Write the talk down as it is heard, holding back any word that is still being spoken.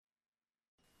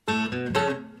This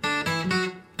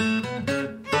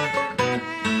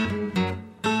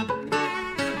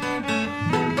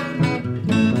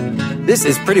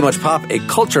is Pretty Much Pop, a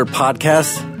culture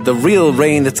podcast, the real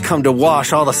rain that's come to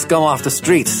wash all the scum off the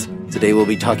streets. Today we'll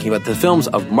be talking about the films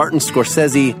of Martin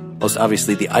Scorsese, most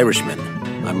obviously The Irishman.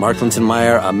 I'm Mark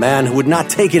Linton-Meyer, a man who would not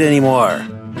take it anymore.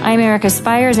 I'm Erica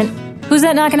Spires, and who's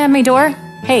that knocking at my door?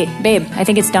 Hey, babe, I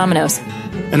think it's Domino's.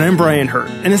 And I'm Brian Hurt.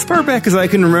 And as far back as I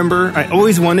can remember, I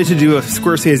always wanted to do a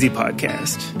Scorsese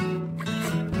podcast.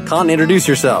 Colin, introduce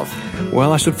yourself.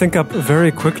 Well, I should think up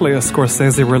very quickly a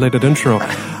Scorsese-related intro.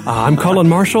 I'm Colin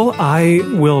Marshall. I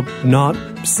will not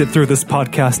sit through this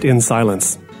podcast in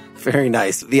silence. Very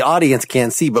nice. The audience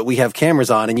can't see, but we have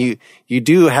cameras on, and you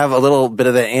do have a little bit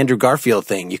of the Andrew Garfield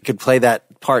thing. You could play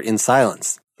that part in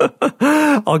silence.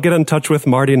 I'll get in touch with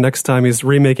Marty next time he's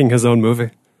remaking his own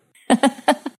movie.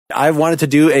 I've wanted to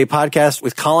do a podcast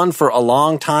with Colin for a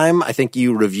long time. I think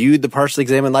you reviewed The Partially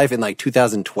Examined Life in like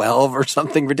 2012 or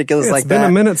something ridiculous like that. It's been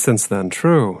a minute since then.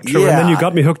 True. Yeah. And then you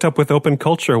got me hooked up with Open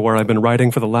Culture, where I've been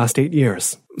writing for the last 8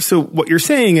 years. So what you're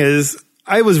saying is,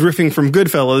 I was riffing from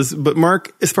Goodfellas, but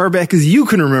Mark, as far back as you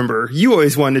can remember, you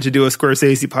always wanted to do a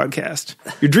Scorsese podcast.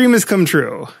 Your dream has come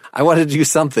true. I wanted to do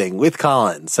something with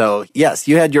Colin. So yes,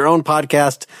 you had your own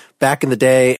podcast back in the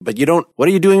day, but what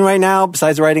are you doing right now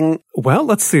besides writing? Well,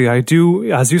 let's see. I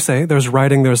do, as you say, there's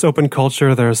writing, there's Open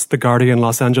Culture, there's The Guardian,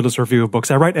 Los Angeles Review of Books.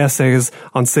 I write essays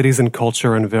on cities and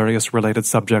culture and various related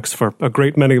subjects for a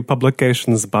great many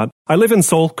publications, but I live in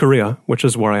Seoul, Korea, which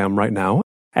is where I am right now.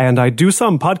 And I do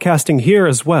some podcasting here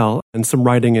as well, and some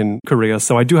writing in Korea.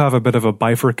 So I do have a bit of a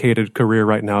bifurcated career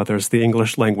right now. There's the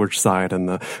English language side and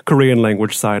the Korean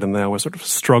language side, and they always sort of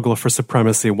struggle for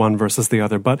supremacy, one versus the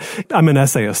other. But I'm an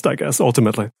essayist, I guess,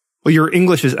 ultimately. Well, your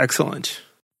English is excellent.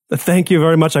 Thank you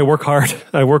very much. I work hard.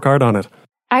 I work hard on it.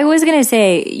 I was going to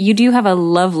say, you do have a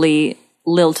lovely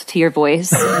lilt to your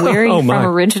voice. Where are you from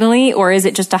originally, or is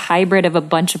it just a hybrid of a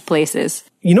bunch of places?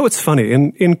 You know, it's funny.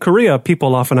 In Korea,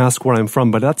 people often ask where I'm from,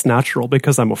 but that's natural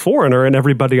because I'm a foreigner and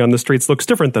everybody on the streets looks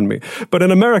different than me. But in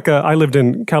America, I lived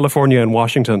in California and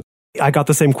Washington. I got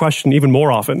the same question even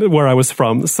more often where I was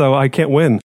from, so I can't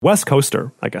win. West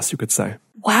Coaster, I guess you could say.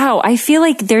 Wow, I feel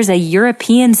like there's a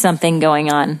European something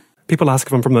going on. People ask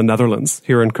if I'm from the Netherlands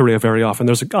here in Korea very often.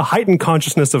 There's a heightened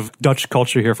consciousness of Dutch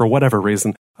culture here for whatever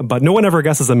reason. But no one ever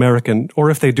guesses American, or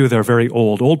if they do, they're very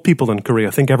old. Old people in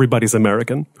Korea think everybody's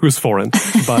American, who's foreign.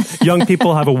 But young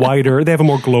people have they have a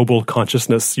more global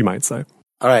consciousness, you might say.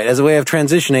 All right, as a way of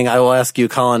transitioning, I will ask you,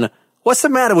 Colin, what's the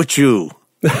matter with you?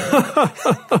 No,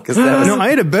 I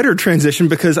had a better transition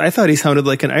because I thought he sounded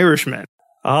like an Irishman.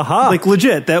 Aha. Like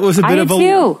legit. That was a bit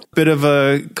of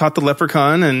a caught the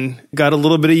leprechaun and got a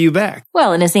little bit of you back.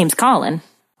 Well, and his name's Colin.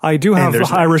 I do have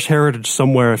Irish heritage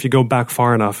somewhere if you go back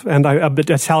far enough. And I'm a bit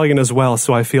Italian as well,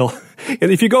 so I feel...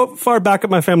 And if you go far back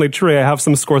at my family tree, I have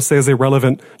some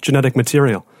Scorsese-relevant genetic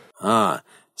material.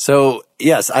 So,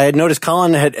 yes, I had noticed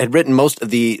Colin had written most of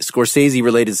the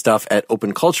Scorsese-related stuff at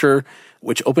Open Culture,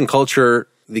 which Open Culture,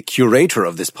 the curator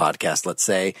of this podcast, let's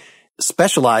say,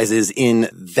 specializes in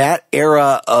that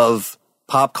era of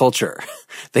pop culture.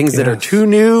 Things that are too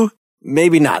new,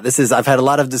 maybe not. I've had a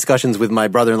lot of discussions with my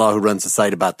brother-in-law who runs the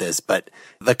site about this, but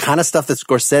the kind of stuff that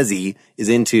Scorsese is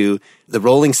into, the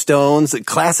Rolling Stones,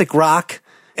 classic rock,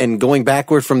 and going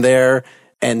backward from there,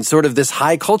 and sort of this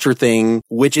high culture thing,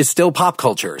 which is still pop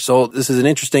culture. So this is an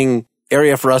interesting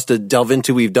area for us to delve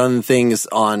into. We've done things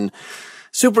on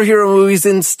superhero movies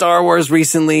in Star Wars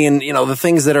recently, and, the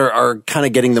things that are kind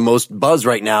of getting the most buzz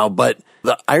right now. But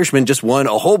The Irishman just won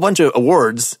a whole bunch of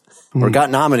awards or got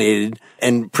nominated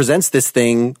and presents this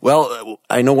thing. Well,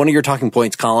 I know one of your talking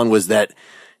points, Colin, was that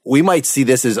we might see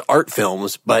this as art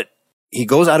films, but he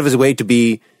goes out of his way to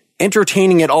be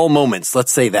entertaining at all moments.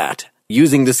 Let's say that.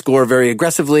 Using the score very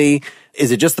aggressively.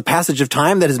 Is it just the passage of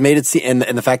time that has made it and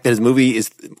the fact that his movie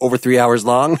is over 3 hours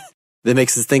long that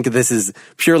makes us think that this is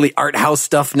purely art house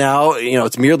stuff now?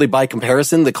 It's merely by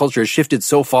comparison. The culture has shifted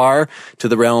so far to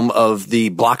the realm of the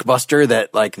blockbuster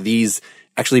that like these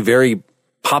actually very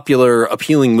popular,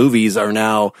 appealing movies are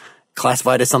now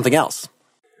classified as something else.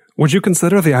 Would you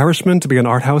consider The Irishman to be an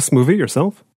art house movie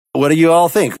yourself? What do you all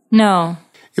think? No.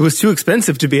 It was too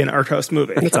expensive to be an art house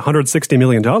movie. It's $160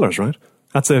 million, right?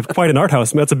 That's quite an art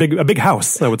house. That's a big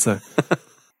house, I would say.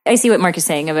 I see what Mark is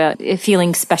saying about it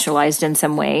feeling specialized in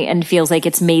some way and feels like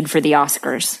it's made for the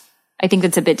Oscars. I think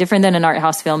that's a bit different than an art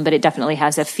house film, but it definitely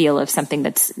has a feel of something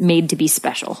that's made to be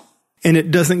special. And it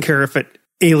doesn't care if it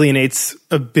alienates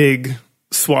a big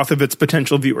swath of its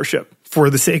potential viewership for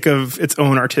the sake of its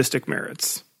own artistic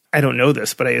merits. I don't know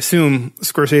this, but I assume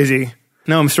Scorsese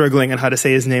Now I'm struggling on how to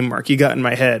say his name, Mark. You got in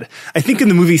my head. I think in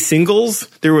the movie Singles,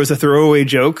 there was a throwaway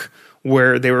joke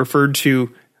where they referred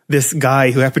to this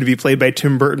guy who happened to be played by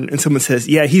Tim Burton, and someone says,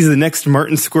 yeah, he's the next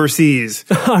Martin Scorsese.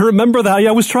 I remember that. Yeah,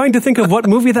 I was trying to think of what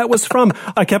movie that was from.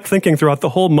 I kept thinking throughout the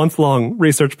whole month-long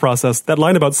research process, that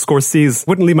line about Scorsese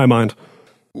wouldn't leave my mind.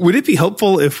 Would it be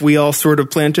helpful if we all sort of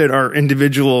planted our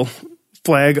individual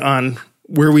flag on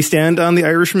where we stand on The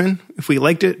Irishman? If we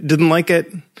liked it, didn't like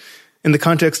it, in the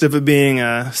context of it being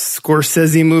a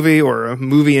Scorsese movie or a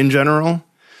movie in general?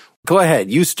 Go ahead.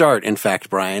 You start, in fact,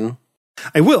 Brian.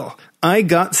 I will. I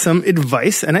got some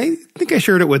advice, and I think I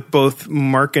shared it with both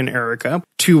Mark and Erica,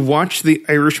 to watch The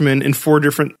Irishman in 4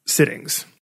 different sittings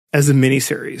as a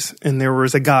miniseries. And there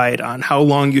was a guide on how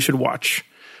long you should watch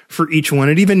for each one.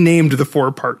 It even named the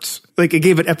 4 parts. Like, it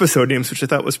gave it episode names, which I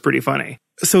thought was pretty funny.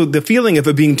 So the feeling of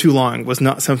it being too long was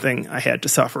not something I had to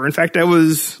suffer. In fact, I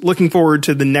was looking forward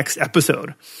to the next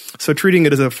episode. So treating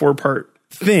it as a 4-part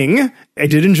thing, I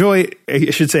did enjoy,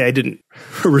 I should say I didn't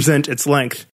resent its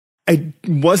length. I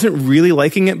wasn't really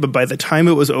liking it, but by the time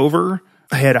it was over,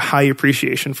 I had a high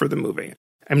appreciation for the movie.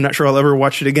 I'm not sure I'll ever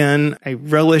watch it again. I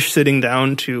relish sitting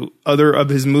down to other of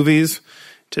his movies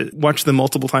to watch them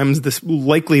multiple times. This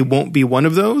likely won't be one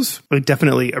of those, but I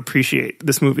definitely appreciate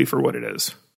this movie for what it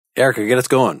is. Erica, get us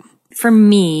going. For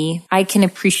me, I can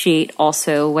appreciate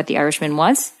also what The Irishman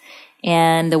was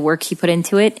and the work he put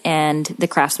into it and the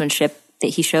craftsmanship that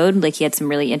he showed. Like, he had some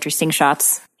really interesting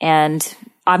shots, and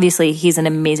obviously he's an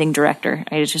amazing director.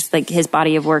 I just like his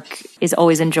body of work is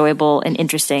always enjoyable and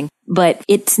interesting, but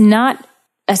it's not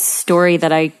a story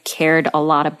that I cared a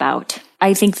lot about.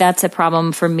 I think that's a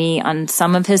problem for me on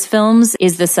some of his films,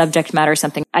 is the subject matter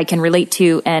something I can relate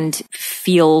to and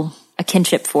feel a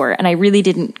kinship for. And I really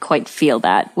didn't quite feel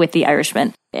that with The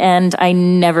Irishman. And I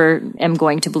never am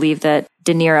going to believe that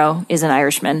De Niro is an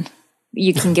Irishman.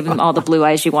 You can give him all the blue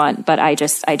eyes you want, but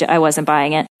I wasn't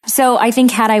buying it. So I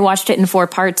think had I watched it in 4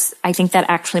 parts, I think that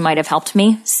actually might have helped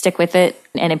me stick with it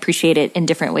and appreciate it in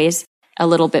different ways a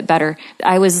little bit better.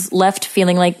 I was left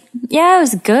feeling like, yeah, it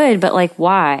was good, but like,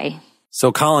 why?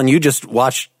 So, Colin, you just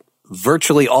watched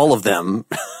virtually all of them,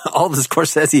 all the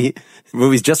Scorsese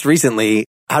movies just recently.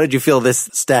 How did you feel this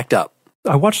stacked up?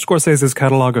 I watched Scorsese's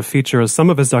catalog of features, some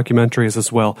of his documentaries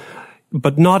as well,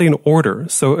 but not in order.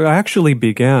 So I actually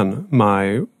began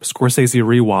my Scorsese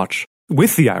rewatch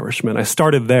with The Irishman. I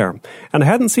started there. And I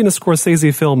hadn't seen a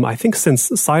Scorsese film, I think,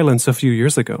 since Silence a few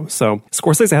years ago. So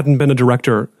Scorsese hadn't been a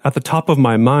director at the top of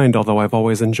my mind, although I've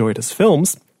always enjoyed his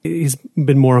films. He's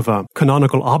been more of a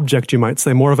canonical object, you might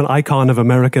say, more of an icon of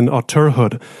American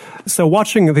auteurhood. So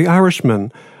watching The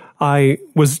Irishman, I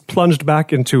was plunged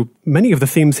back into many of the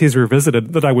themes he's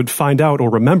revisited that I would find out or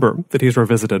remember that he's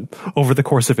revisited over the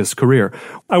course of his career.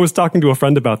 I was talking to a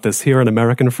friend about this here, an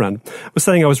American friend. I was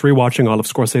saying I was rewatching all of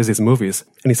Scorsese's movies,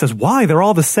 and he says, why? They're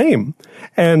all the same.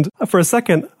 And for a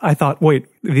second, I thought, wait,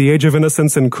 The Age of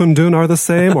Innocence and Kundun are the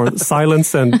same, or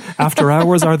Silence and After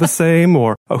Hours are the same,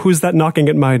 or Who's That Knocking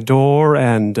at My Door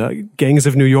and Gangs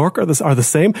of New York are the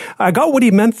same. I got what he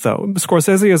meant, though.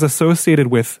 Scorsese is associated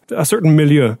with a certain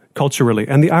milieu culturally,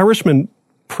 and The Irishman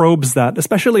probes that,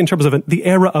 especially in terms of the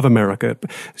era of America.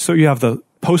 So you have the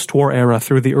post-war era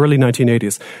through the early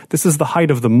 1980s. This is the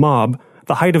height of the mob,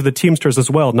 the height of the Teamsters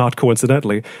as well, not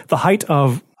coincidentally, the height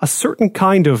of a certain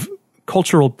kind of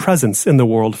cultural presence in the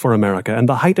world for America, and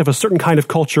the height of a certain kind of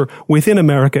culture within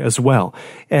America as well.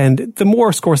 And the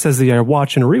more Scorsese I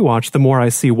watch and rewatch, the more I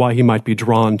see why he might be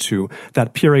drawn to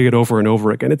that period over and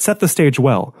over again. It set the stage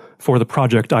well for the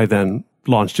project I then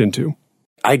launched into.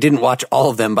 I didn't watch all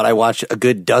of them, but I watched a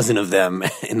good dozen of them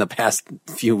in the past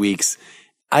few weeks.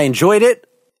 I enjoyed it.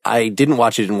 I didn't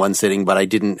watch it in one sitting, but I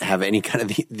didn't have any kind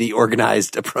of the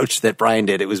organized approach that Brian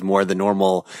did. It was more the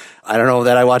normal. I don't know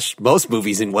that I watched most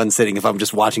movies in one sitting if I'm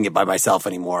just watching it by myself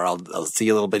anymore. I'll see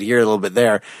a little bit here, a little bit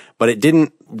there, but it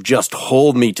didn't just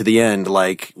hold me to the end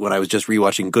like when I was just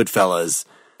rewatching Goodfellas.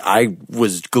 I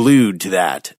was glued to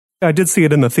that. I did see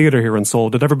it in the theater here in Seoul.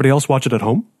 Did everybody else watch it at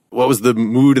home? What was the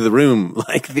mood of the room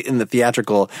like in the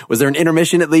theatrical? Was there an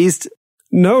intermission at least?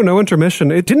 No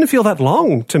intermission. It didn't feel that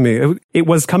long to me. It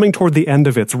was coming toward the end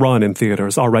of its run in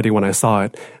theaters already when I saw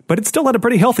it, but it still had a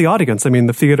pretty healthy audience. I mean,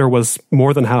 the theater was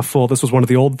more than half full. This was one of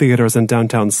the old theaters in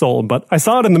downtown Seoul, but I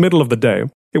saw it in the middle of the day.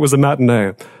 It was a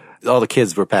matinee. All the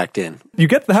kids were packed in. You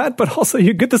get that, but also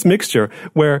you get this mixture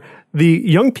where the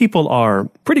young people are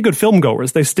pretty good film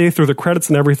goers. They stay through the credits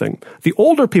and everything. The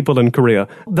older people in Korea,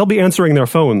 they'll be answering their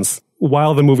phones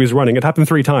while the movie's running. It happened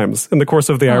 3 times in the course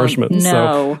of The Irishman.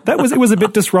 No. So it was a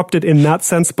bit disrupted in that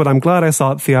sense, but I'm glad I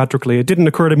saw it theatrically. It didn't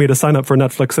occur to me to sign up for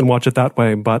Netflix and watch it that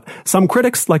way, but some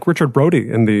critics, like Richard Brody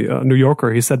in the New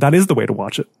Yorker, he said that is the way to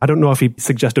watch it. I don't know if he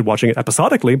suggested watching it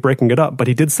episodically, breaking it up, but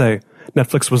he did say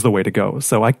Netflix was the way to go.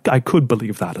 So I could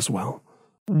believe that as well.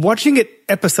 Watching it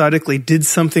episodically did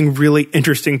something really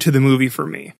interesting to the movie for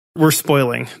me. We're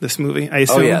spoiling this movie, I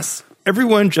assume. Oh, yes.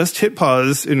 Everyone just hit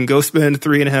pause and go spend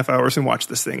 3.5 hours and watch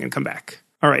this thing and come back.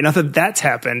 All right, now that that's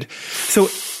happened. So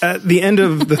at the end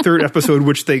of the 3rd episode,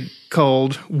 which they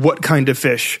called What Kind of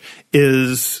Fish,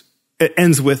 it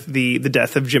ends with the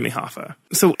death of Jimmy Hoffa.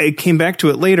 So I came back to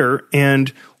it later,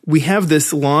 and we have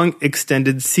this long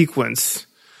extended sequence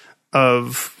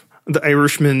of the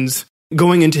Irishman's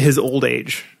going into his old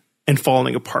age and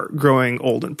falling apart, growing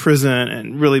old in prison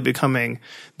and really becoming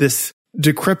this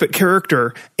decrepit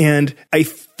character. And I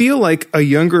feel like a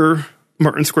younger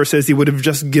Martin Scorsese would have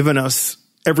just given us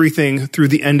everything through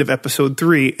the end of episode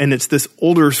 3. And it's this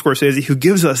older Scorsese who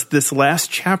gives us this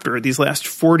last chapter, these last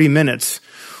 40 minutes,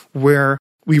 where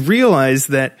we realize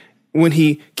that when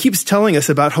he keeps telling us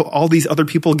about how all these other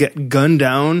people get gunned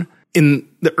down in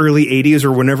the early 80s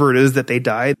or whenever it is that they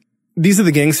died, these are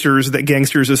the gangsters that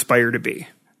gangsters aspire to be,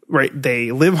 right?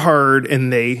 They live hard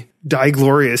and they die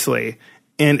gloriously.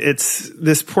 And it's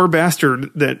this poor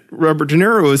bastard that Robert De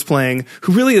Niro is playing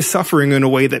who really is suffering in a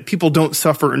way that people don't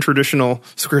suffer in traditional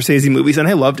Scorsese movies. And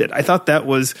I loved it. I thought that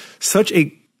was such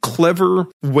a clever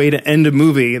way to end a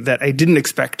movie that I didn't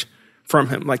expect from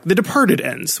him. Like The Departed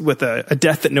ends with a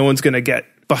death that no one's going to get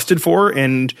busted for,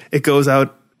 and it goes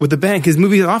out with a bang. His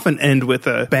movies often end with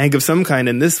a bang of some kind,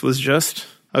 and this was just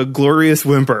a glorious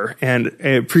whimper, and I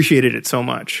appreciated it so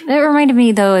much. That reminded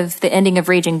me, though, of the ending of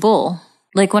Raging Bull.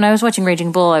 Like, when I was watching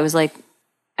Raging Bull, I was like,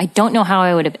 I don't know how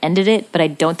I would have ended it, but I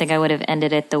don't think I would have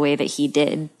ended it the way that he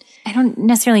did. I don't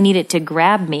necessarily need it to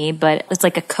grab me, but it's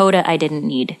like a coda I didn't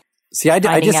need. See, I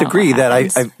disagree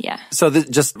that yeah. So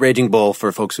just Raging Bull,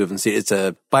 for folks who haven't seen it, it's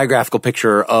a biographical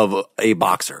picture of a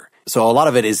boxer. So a lot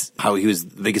of it is how he was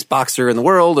the biggest boxer in the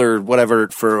world or whatever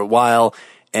for a while,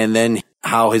 and then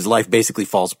how his life basically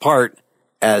falls apart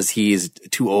as he is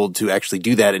too old to actually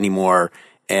do that anymore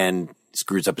and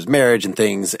screws up his marriage and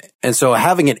things. And so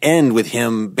having it end with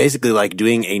him basically like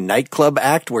doing a nightclub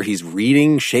act where he's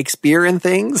reading Shakespeare and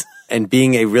things and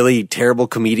being a really terrible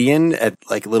comedian at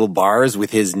like little bars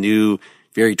with his new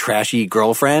very trashy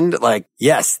girlfriend. Like,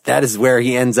 yes, that is where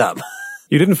he ends up.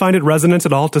 You didn't find it resonant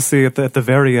at all to see at the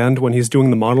very end when he's doing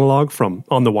the monologue from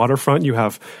On the Waterfront? You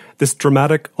have this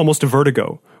dramatic, almost a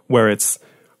vertigo, where it's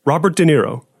Robert De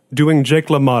Niro doing Jake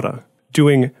LaMotta,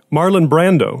 doing Marlon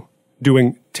Brando,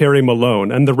 doing Terry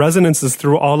Malone, and the resonances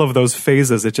through all of those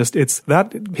phases,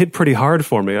 that hit pretty hard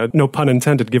for me. No pun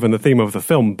intended given the theme of the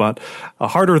film, but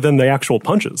harder than the actual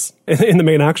punches in the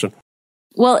main action.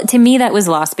 Well, to me, that was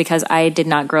lost because I did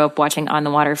not grow up watching On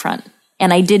the Waterfront.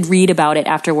 And I did read about it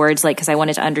afterwards, like, because I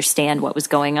wanted to understand what was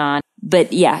going on.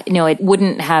 But yeah, it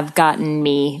wouldn't have gotten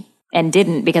me, and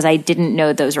didn't, because I didn't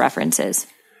know those references.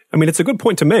 I mean, it's a good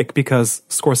point to make because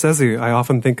Scorsese, I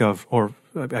often think of, or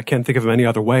I can't think of him any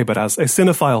other way, but as a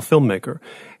cinephile filmmaker,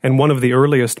 and one of the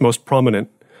earliest, most prominent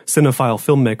cinephile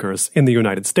filmmakers in the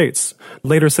United States.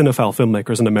 Later cinephile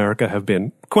filmmakers in America have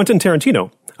been Quentin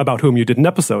Tarantino, about whom you did an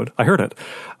episode, I heard it,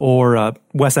 or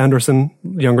Wes Anderson,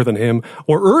 younger than him,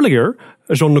 or earlier,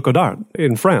 Jean-Luc Godard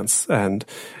in France. And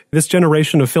this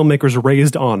generation of filmmakers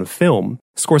raised on film,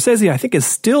 Scorsese, I think, is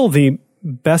still the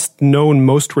best known,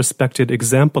 most respected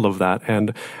example of that.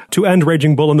 And to end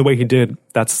Raging Bull in the way he did,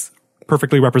 that's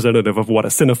perfectly representative of what a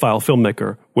cinephile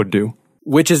filmmaker would do.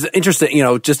 Which is interesting,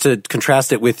 just to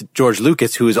contrast it with George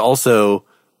Lucas, who is also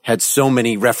had so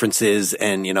many references,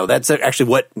 and, that's actually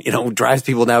what, drives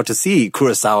people now to see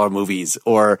Kurosawa movies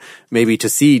or maybe to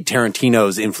see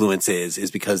Tarantino's influences,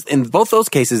 is because in both those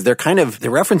cases, the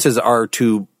references are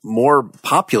to more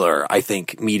popular, I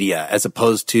think, media, as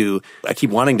opposed to, I keep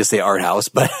wanting to say art house,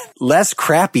 but less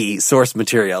crappy source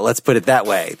material. Let's put it that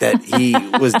way, that he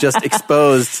was just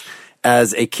exposed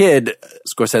as a kid,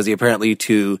 Scorsese apparently,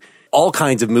 to all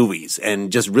kinds of movies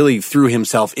and just really threw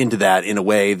himself into that in a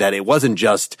way that it wasn't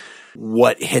just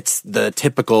what hits the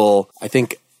typical. I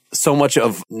think so much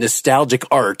of nostalgic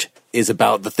art is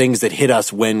about the things that hit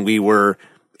us when we were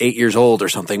 8 years old or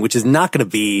something, which is not going to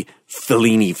be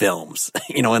Fellini films,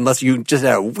 unless you just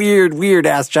had a weird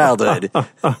ass childhood.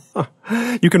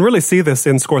 You can really see this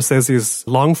in Scorsese's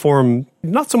long form,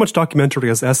 not so much documentary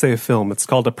as essay film. It's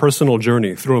called A Personal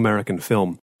Journey Through American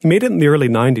Film. He made it in the early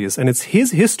 90s, and it's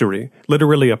his history,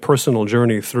 literally a personal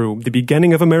journey through the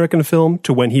beginning of American film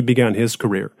to when he began his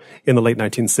career in the late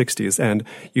 1960s. And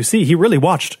you see, he really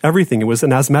watched everything. He was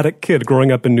an asthmatic kid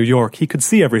growing up in New York. He could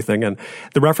see everything, and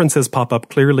the references pop up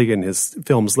clearly in his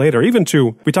films later. Even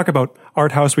to, we talk about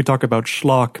art house, we talk about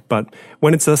schlock, but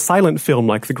when it's a silent film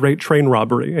like The Great Train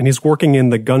Robbery, and he's working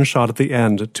in the gunshot at the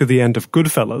end to the end of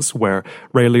Goodfellas, where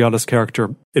Ray Liotta's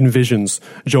character envisions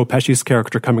Joe Pesci's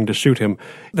character coming to shoot him,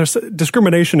 there's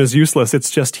discrimination is useless. It's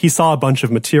just he saw a bunch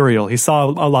of material. He saw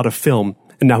a lot of film,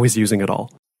 and now he's using it all.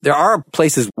 There are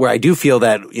places where I do feel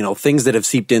that, things that have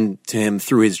seeped into him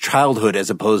through his childhood as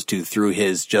opposed to through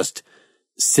his just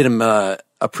cinema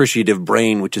appreciative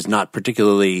brain, which is not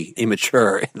particularly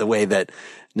immature in the way that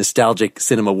nostalgic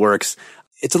cinema works.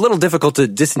 It's a little difficult to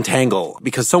disentangle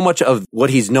because so much of what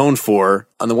he's known for,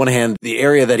 on the one hand, the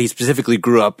area that he specifically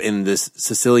grew up in, this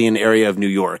Sicilian area of New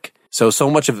York. So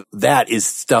much of that is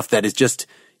stuff that is just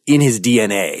in his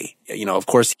DNA. Of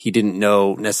course, he didn't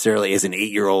know necessarily as an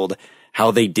 8-year-old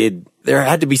how they did. There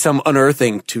had to be some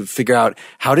unearthing to figure out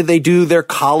how did they do their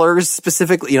collars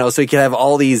specifically, so he could have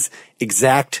all these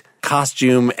exact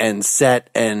costume and set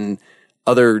and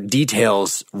other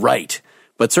details right.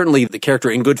 But certainly the character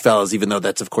in Goodfellas, even though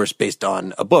that's of course based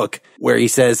on a book, where he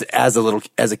says as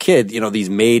a kid, these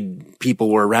maid people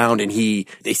were around and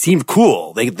they seemed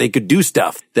cool. They could do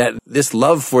stuff. That this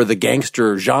love for the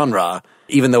gangster genre,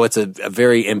 even though it's a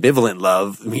very ambivalent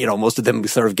love, most of them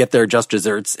sort of get their just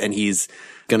desserts, and he's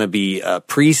going to be a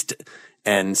priest.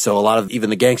 And so a lot of even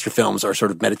the gangster films are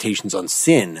sort of meditations on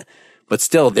sin. But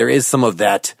still, there is some of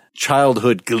that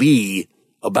childhood glee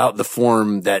about the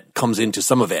form that comes into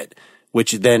some of it,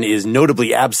 which then is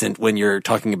notably absent when you're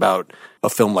talking about a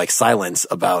film like Silence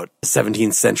about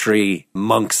 17th century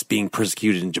monks being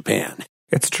persecuted in Japan.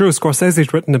 It's true.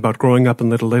 Scorsese's written about growing up in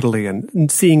Little Italy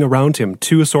and seeing around him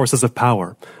two sources of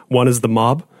power. One is the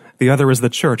mob. The other is the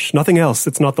church. Nothing else.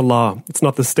 It's not the law. It's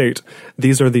not the state.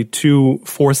 These are the two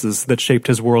forces that shaped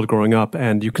his world growing up.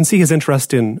 And you can see his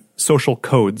interest in social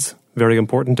codes, very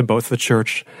important to both the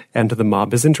church and to the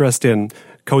mob. His interest in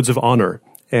codes of honor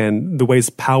and the ways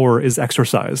power is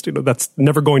exercised. That's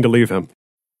never going to leave him.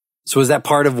 So is that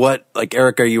part of what, like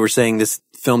Erica, you were saying this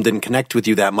film didn't connect with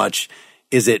you that much?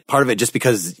 Is it part of it just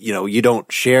because, you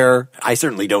don't share? I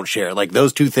certainly don't share. Like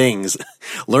those two things,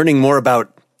 learning more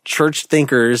about church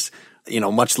thinkers,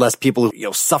 much less people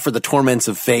who, suffer the torments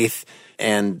of faith,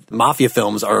 and mafia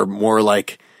films are more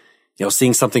like,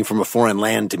 seeing something from a foreign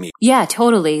land to me. Yeah,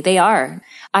 totally. They are.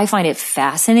 I find it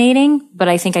fascinating, but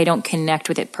I think I don't connect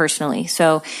with it personally.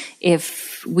 So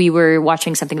if we were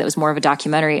watching something that was more of a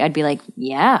documentary, I'd be like,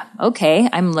 yeah, okay,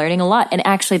 I'm learning a lot. And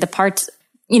actually the parts,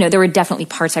 there were definitely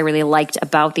parts I really liked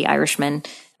about The Irishman.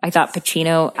 I thought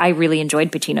I really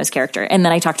enjoyed Pacino's character. And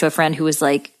then I talked to a friend who was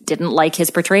like, didn't like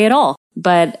his portrayal at all.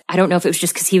 But I don't know if it was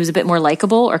just because he was a bit more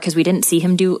likable or because we didn't see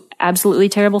him do absolutely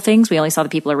terrible things. We only saw the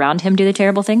people around him do the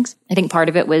terrible things. I think part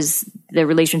of it was the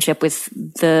relationship with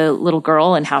the little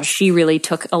girl and how she really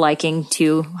took a liking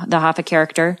to the Hoffa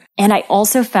character. And I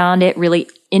also found it really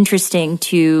interesting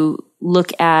to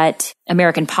look at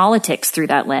American politics through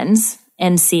that lens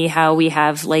and see how we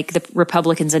have like the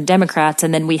Republicans and Democrats,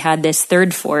 and then we had this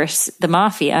third force, the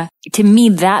mafia. To me,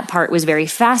 that part was very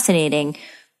fascinating,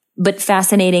 but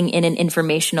fascinating in an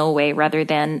informational way rather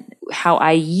than how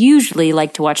I usually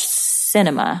like to watch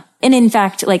cinema. And in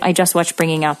fact, like I just watched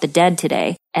Bringing Out the Dead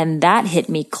today, and that hit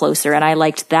me closer, and I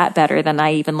liked that better than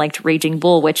I even liked Raging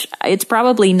Bull, which it's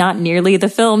probably not nearly the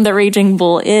film that Raging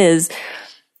Bull is.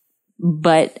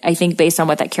 But I think based on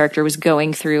what that character was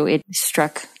going through, it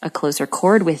struck a closer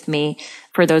chord with me.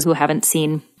 For those who haven't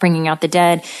seen Bringing Out the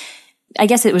Dead, I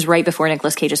guess it was right before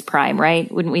Nicolas Cage's prime,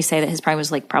 right? Wouldn't we say that his prime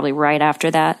was like probably right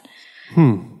after that?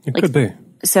 It could be.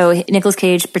 So Nicolas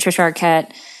Cage, Patricia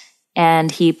Arquette, and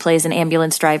he plays an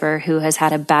ambulance driver who has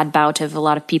had a bad bout of a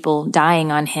lot of people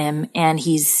dying on him. And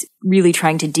he's really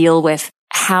trying to deal with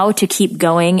how to keep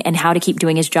going and how to keep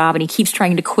doing his job. And he keeps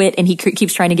trying to quit and he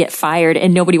keeps trying to get fired,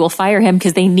 and nobody will fire him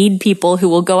because they need people who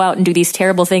will go out and do these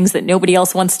terrible things that nobody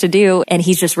else wants to do. And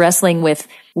he's just wrestling with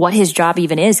what his job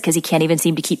even is because he can't even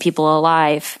seem to keep people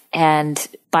alive. And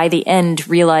by the end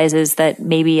realizes that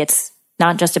maybe it's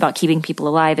not just about keeping people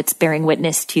alive, it's bearing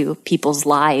witness to people's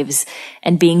lives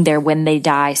and being there when they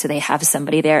die so they have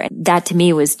somebody there. And that to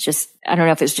me was just, I don't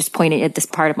know if it was just pointing at this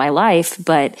part of my life,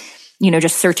 but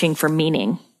just searching for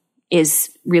meaning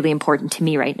is really important to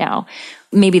me right now.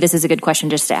 Maybe this is a good question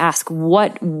just to ask.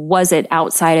 What was it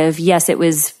outside of, yes, it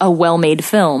was a well-made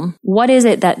film. What is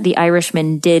it that The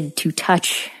Irishman did to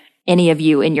touch any of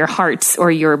you in your hearts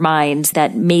or your minds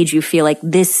that made you feel like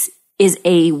this is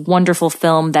a wonderful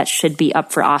film that should be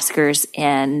up for Oscars.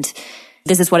 And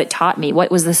this is what it taught me. What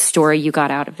was the story you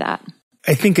got out of that?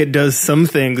 I think it does some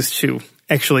things to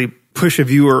actually push a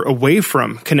viewer away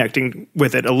from connecting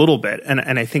with it a little bit. And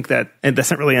I think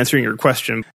that's not really answering your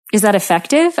question. Is that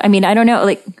effective? I mean, I don't know.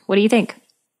 Like, what do you think?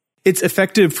 It's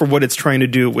effective for what it's trying to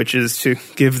do, which is to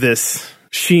give this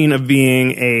sheen of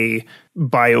being a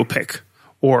biopic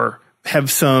or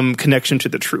have some connection to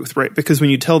the truth, right? Because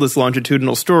when you tell this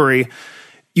longitudinal story,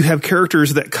 you have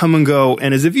characters that come and go.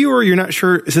 And as a viewer, you're not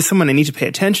sure, is this someone I need to pay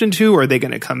attention to? Or are they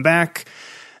going to come back?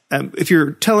 If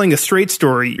you're telling a straight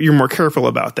story, you're more careful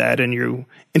about that, and you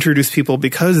introduce people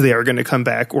because they are going to come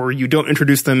back, or you don't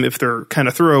introduce them if they're kind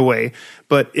of throwaway.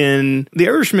 But in The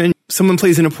Irishman, someone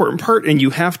plays an important part, and you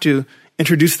have to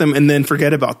introduce them and then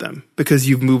forget about them because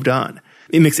you've moved on.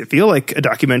 It makes it feel like a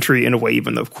documentary in a way,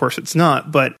 even though, of course, it's not.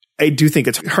 But I do think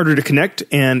it's harder to connect,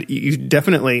 and you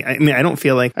definitely, I mean, I don't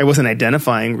feel like I wasn't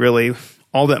identifying really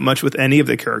all that much with any of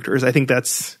the characters. I think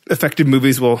that's effective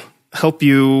movies will help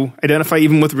you identify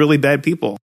even with really bad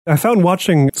people. I found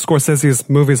watching Scorsese's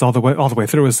movies all the way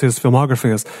through his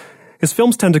filmography is his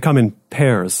films tend to come in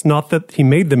pairs. Not that he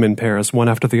made them in pairs, one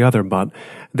after the other, but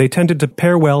they tended to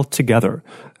pair well together.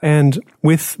 And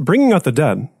with Bringing Out the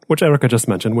Dead, which Erica just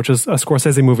mentioned, which is a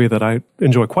Scorsese movie that I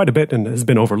enjoy quite a bit and has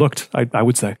been overlooked, I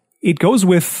would say. It goes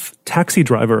with Taxi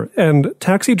Driver. And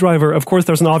Taxi Driver, of course,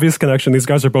 there's an obvious connection. These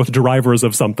guys are both drivers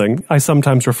of something. I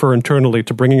sometimes refer internally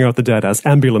to Bringing Out the Dead as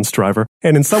Ambulance Driver.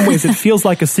 And in some ways, it feels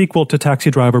like a sequel to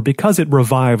Taxi Driver because it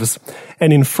revives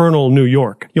an infernal New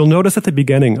York. You'll notice at the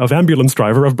beginning of Ambulance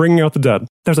Driver, of Bringing Out the Dead,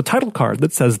 there's a title card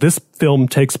that says this film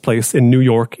takes place in New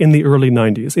York in the early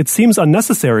 90s. It seems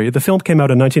unnecessary. The film came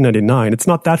out in 1999. It's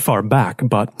not that far back,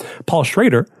 but Paul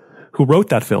Schrader, who wrote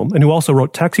that film and who also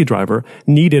wrote Taxi Driver,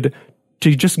 needed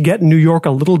to just get New York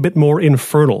a little bit more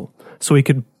infernal so he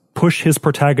could push his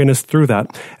protagonist through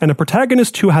that. And a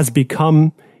protagonist who has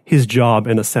become his job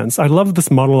in a sense. I love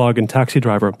this monologue in Taxi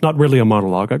Driver, not really a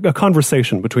monologue, a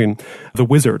conversation between the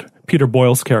wizard, Peter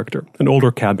Boyle's character, an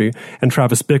older cabbie, and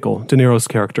Travis Bickle, De Niro's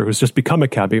character, who's just become a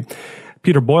cabbie.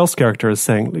 Peter Boyle's character is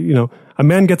saying, a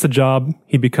man gets a job,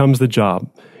 he becomes the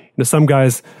job. Some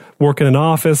guys work in an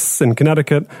office in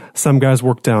Connecticut. Some guys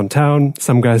work downtown.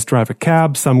 Some guys drive a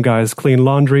cab. Some guys clean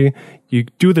laundry. You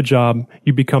do the job.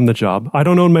 You become the job. I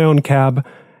don't own my own cab.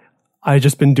 I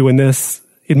just been doing this.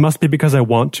 It must be because I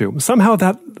want to. Somehow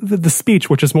the speech,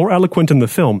 which is more eloquent in the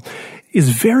film, is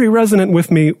very resonant with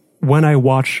me when I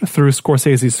watch through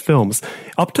Scorsese's films.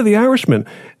 Up to The Irishman,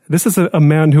 this is a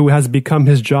man who has become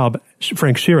his job,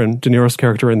 Frank Sheeran, De Niro's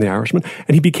character in The Irishman,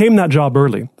 and he became that job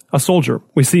early. A soldier.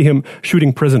 We see him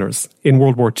shooting prisoners in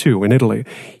World War II in Italy.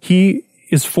 He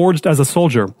is forged as a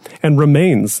soldier and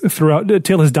remains throughout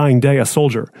till his dying day a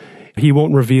soldier. He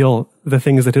won't reveal the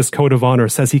things that his code of honor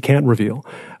says he can't reveal.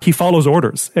 He follows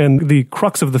orders, and the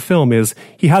crux of the film is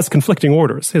he has conflicting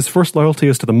orders. His first loyalty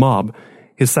is to the mob.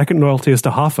 His second loyalty is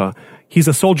to Hoffa. He's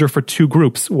a soldier for two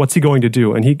groups. What's he going to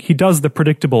do? And he does the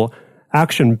predictable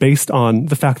action based on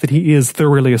the fact that he is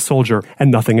thoroughly a soldier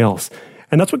and nothing else.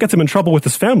 And that's what gets him in trouble with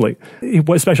his family.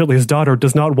 Especially his daughter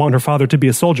does not want her father to be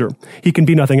a soldier. He can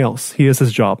be nothing else. He is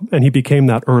his job. And he became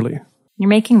that early. You're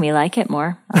making me like it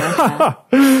more. I like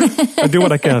that. I do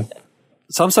what I can.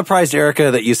 So I'm surprised,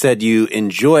 Erica, that you said you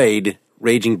enjoyed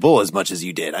Raging Bull as much as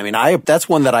you did. I mean, that's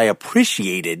one that I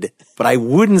appreciated, but I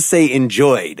wouldn't say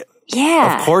enjoyed.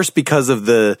 Yeah. Of course, because of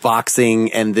the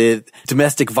boxing and the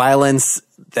domestic violence,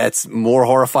 that's more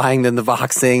horrifying than the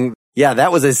boxing. Yeah,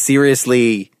 that was a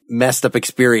seriously messed up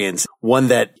experience. One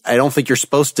that I don't think you're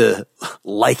supposed to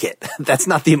like it. That's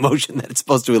not the emotion that it's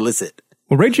supposed to elicit.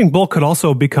 Well, Raging Bull could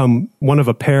also become one of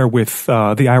a pair with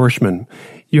The Irishman.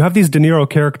 You have these De Niro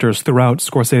characters throughout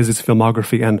Scorsese's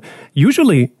filmography, and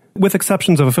usually, with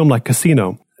exceptions of a film like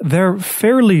Casino, they're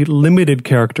fairly limited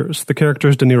characters, the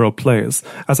characters De Niro plays.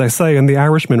 As I say, in The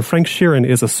Irishman, Frank Sheeran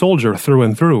is a soldier through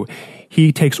and through.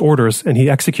 He takes orders and he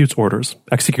executes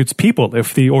people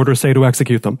if the orders say to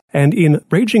execute them. And in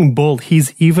Raging Bull,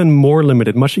 he's even more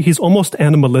limited. He's almost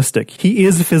animalistic. He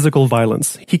is physical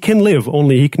violence. He can live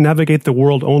only, he can navigate the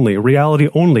world only, reality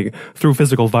only through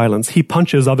physical violence. He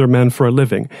punches other men for a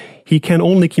living. He can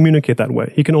only communicate that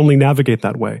way. He can only navigate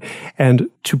that way. And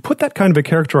to put that kind of a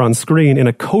character on screen in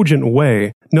a cogent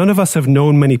way, none of us have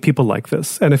known many people like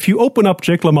this. And if you open up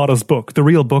Jake LaMotta's book, the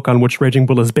real book on which Raging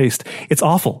Bull is based, it's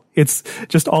awful. It's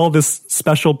just all this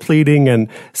special pleading and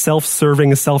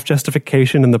self-serving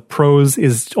self-justification, and the prose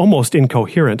is almost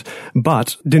incoherent.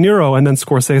 But De Niro and then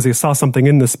Scorsese saw something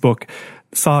in this book,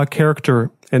 saw a character,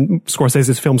 and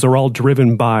Scorsese's films are all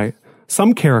driven by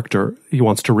some character he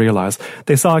wants to realize.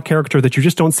 They saw a character that you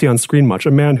just don't see on screen much,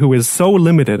 a man who is so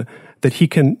limited that he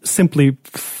can simply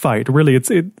fight. Really,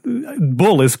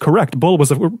 Bull is correct.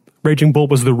 Raging Bull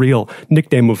was the real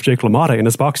nickname of Jake LaMotta in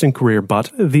his boxing career,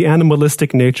 but the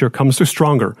animalistic nature comes through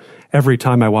stronger every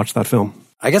time I watch that film.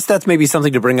 I guess that's maybe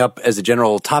something to bring up as a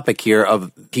general topic here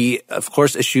he, of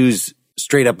course, eschews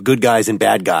straight up good guys and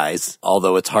bad guys,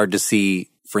 although it's hard to see,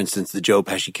 for instance, the Joe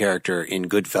Pesci character in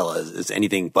Goodfellas is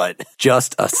anything but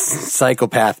just a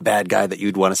psychopath bad guy that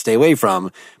you'd want to stay away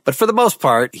from. But for the most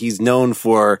part, he's known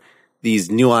for these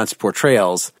nuanced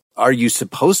portrayals. Are you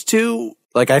supposed to?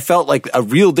 Like, I felt like a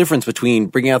real difference between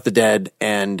Bringing Out the Dead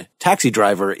and Taxi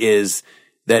Driver is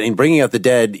that in Bringing Out the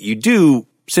Dead, you do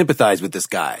sympathize with this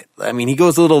guy. I mean, he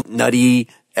goes a little nutty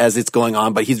as it's going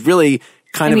on, but he's really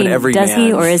kind of an everyman. Does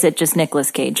he, or is it just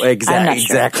Nicolas Cage?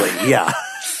 Exactly, yeah.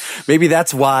 Maybe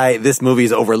that's why this movie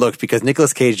is overlooked, because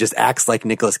Nicolas Cage just acts like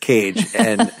Nicolas Cage,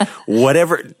 and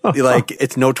whatever, like,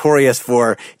 it's notorious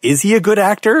for, is he a good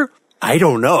actor? I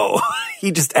don't know.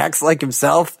 He just acts like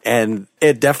himself, and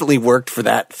it definitely worked for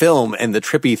that film and the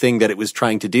trippy thing that it was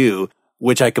trying to do,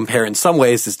 which I compare in some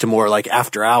ways is to more like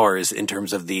After Hours in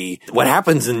terms of what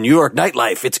happens in New York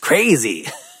nightlife. It's crazy.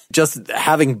 Just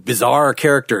having bizarre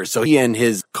characters. So he and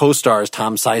his co-stars,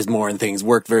 Tom Sizemore and things,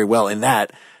 worked very well in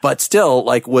that, but still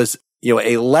was,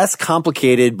 a less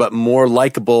complicated, but more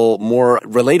likable, more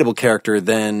relatable character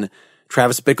than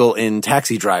Travis Bickle in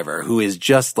Taxi Driver, who is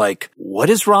just like, what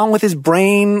is wrong with his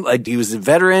brain? Like, he was a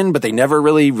veteran, but they never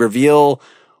really reveal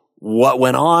what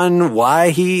went on, why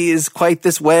he is quite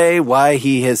this way, why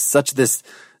he has such this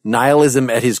nihilism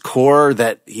at his core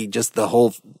that the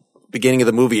whole beginning of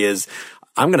the movie is,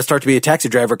 I'm going to start to be a taxi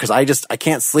driver because I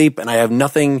can't sleep and I have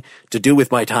nothing to do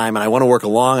with my time and I want to work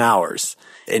long hours.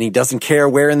 And he doesn't care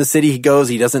where in the city he goes.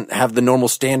 He doesn't have the normal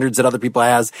standards that other people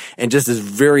has and just is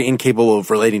very incapable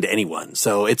of relating to anyone.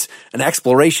 So it's an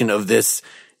exploration of this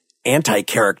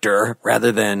anti-character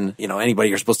rather than, anybody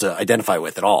you're supposed to identify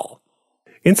with at all.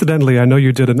 Incidentally, I know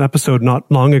you did an episode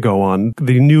not long ago on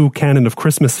the new canon of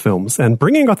Christmas films, and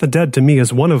Bringing Out the Dead to me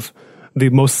is one of the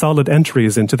most solid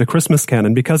entries into the Christmas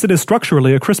canon because it is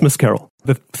structurally a Christmas carol.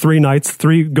 The three nights,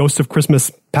 three ghosts of Christmas,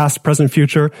 past, present,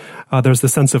 future. There's the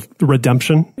sense of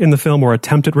redemption in the film, or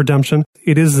attempted redemption.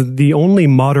 It is the only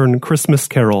modern Christmas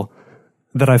carol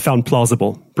that I found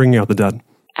plausible, Bringing Out the Dead.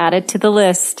 Add it to the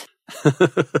list.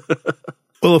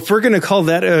 Well, if we're going to call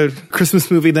that a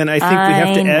Christmas movie, then I think we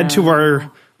have to add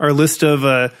to our list of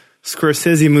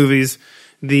Scorsese movies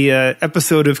the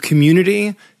episode of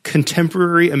Community,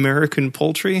 Contemporary American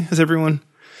Poultry. Has everyone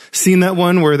seen that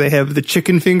one where they have the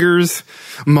chicken fingers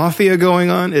mafia going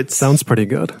on? It sounds pretty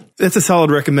good. That's a solid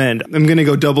recommend. I'm going to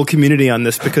go double Community on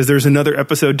this because there's another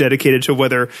episode dedicated to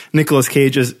whether Nicolas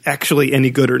Cage is actually any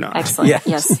good or not. Excellent.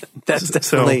 Yes. That's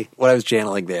definitely what I was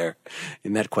channeling there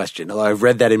in that question, although I've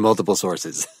read that in multiple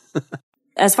sources.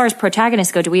 As far as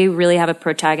protagonists go, do we really have a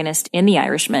protagonist in The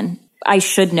Irishman? I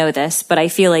should know this, but I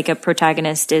feel like a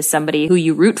protagonist is somebody who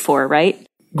you root for, right?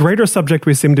 Greater subject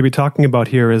we seem to be talking about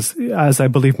here is, as I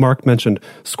believe Mark mentioned,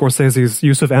 Scorsese's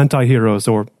use of anti-heroes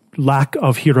or lack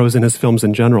of heroes in his films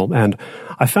in general. And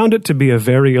I found it to be a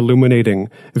very illuminating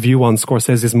view on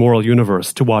Scorsese's moral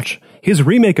universe to watch his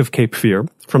remake of Cape Fear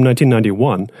from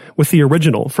 1991 with the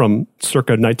original from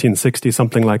circa 1960,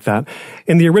 something like that.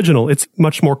 In the original, it's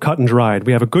much more cut and dried.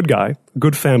 We have a good guy,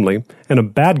 good family, and a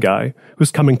bad guy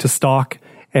who's coming to stalk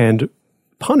and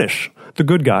punish the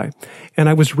good guy. And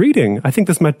I was reading, I think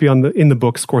this might be in the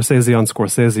book Scorsese on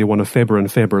Scorsese, one of Faber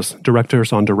and Faber's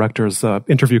Directors on Directors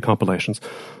interview compilations.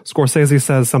 Scorsese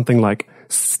says something like,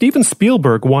 Steven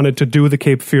Spielberg wanted to do the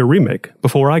Cape Fear remake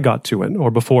before I got to it,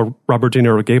 or before Robert De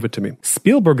Niro gave it to me.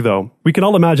 Spielberg, though, we can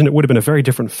all imagine it would have been a very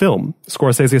different film.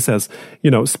 Scorsese says,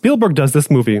 Spielberg does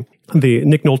this movie. The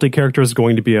Nick Nolte character is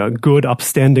going to be a good,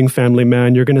 upstanding family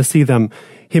man. You're going to see him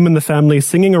and the family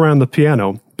singing around the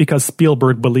piano because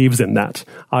Spielberg believes in that.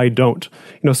 I don't.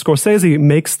 Scorsese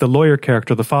makes the lawyer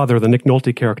character, the father, the Nick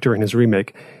Nolte character in his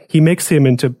remake, he makes him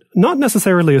into not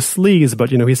necessarily a sleaze, but,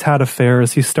 he's had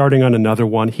affairs. He's starting on another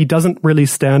one. He doesn't really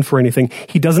stand for anything.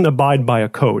 He doesn't abide by a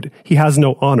code. He has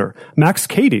no honor. Max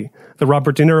Cady, the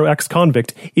Robert De Niro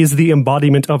ex-convict, is the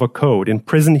embodiment of a code. In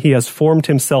prison, he has formed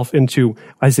himself into,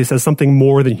 as he says, something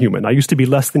more than human. I used to be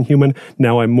less than human.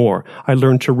 Now I'm more. I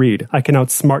learned to read. I can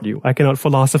outsmart you. I can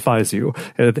out-philosophize you.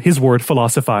 His word,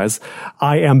 philosophize.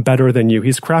 I am better than you.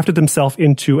 He's crafted himself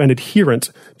into an adherent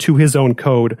to his own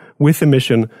code with a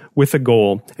mission, with a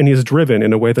goal, and he is driven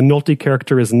in a way the Nolte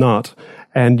character is not.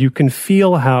 And you can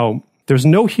feel how there's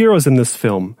no heroes in this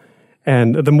film,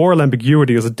 And the moral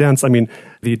ambiguity is dense. I mean,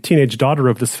 the teenage daughter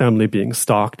of this family being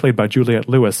stalked, played by Juliette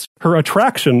Lewis, her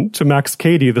attraction to Max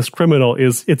Cady, this criminal,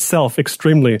 is itself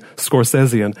extremely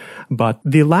Scorsesean. But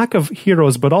the lack of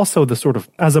heroes, but also the sort of,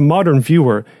 as a modern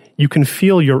viewer, you can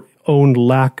feel your own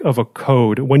lack of a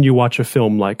code when you watch a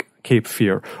film like Cape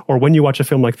Fear, or when you watch a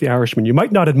film like The Irishman. You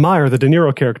might not admire the De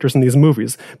Niro characters in these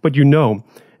movies, but you know,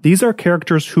 these are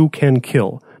characters who can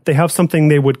kill. They have something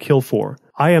they would kill for.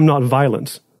 I am not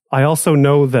violent. I also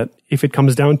know that if it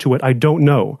comes down to it, I don't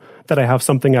know that I have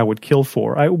something I would kill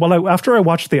for. After I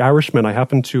watched The Irishman, I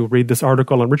happened to read this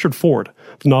article on Richard Ford,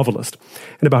 the novelist,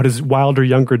 and about his wilder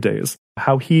younger days,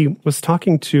 how he was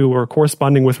talking to or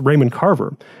corresponding with Raymond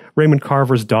Carver. Raymond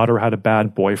Carver's daughter had a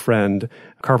bad boyfriend.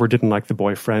 Carver didn't like the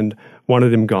boyfriend,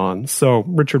 wanted him gone. So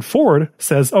Richard Ford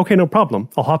says, okay, no problem.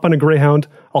 I'll hop on a Greyhound.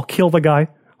 I'll kill the guy.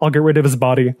 I'll get rid of his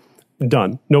body.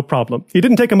 Done. No problem. He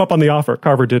didn't take him up on the offer.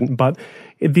 Carver didn't. But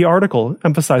the article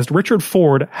emphasized Richard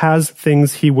Ford has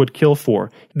things he would kill for.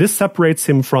 This separates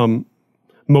him from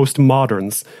most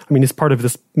moderns. I mean, he's part of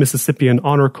this Mississippian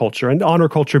honor culture, and honor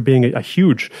culture being a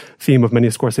huge theme of many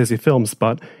Scorsese films,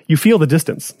 but you feel the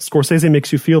distance. Scorsese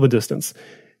makes you feel the distance.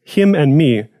 Him and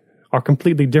me are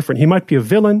completely different. He might be a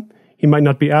villain, he might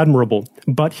not be admirable,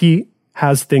 but he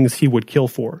has things he would kill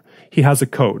for. He has a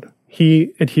code.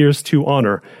 He adheres to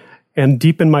honor, and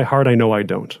deep in my heart, I know I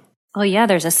don't. Oh yeah,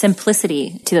 there's a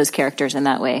simplicity to those characters in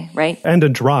that way, right? And a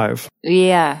drive.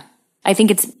 Yeah. I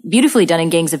think it's beautifully done in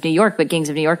Gangs of New York, but Gangs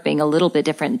of New York being a little bit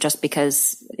different just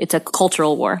because it's a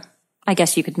cultural war. I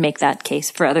guess you could make that case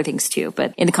for other things too,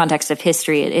 but in the context of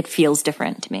history, it feels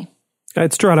different to me.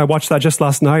 It's true, and I watched that just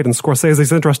last night, and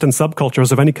Scorsese's interest in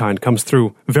subcultures of any kind comes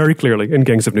through very clearly in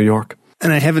Gangs of New York.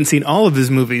 And I haven't seen all of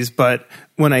his movies, but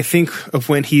when I think of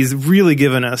when he's really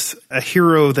given us a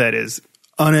hero that is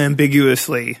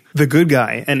unambiguously the good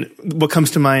guy, and what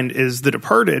comes to mind is The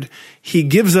Departed, he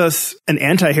gives us an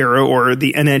anti-hero or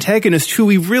an antagonist who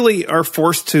we really are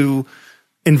forced to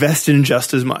invest in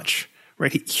just as much.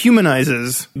 Right? He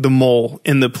humanizes the mole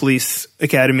in the police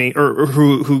academy, or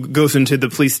who goes into the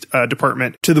police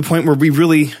department, to the point where we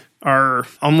really are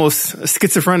almost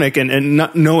schizophrenic and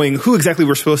not knowing who exactly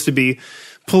we're supposed to be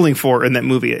pulling for in that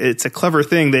movie. It's a clever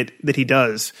thing that he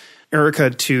does.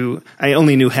 Erica, I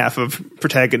only knew half of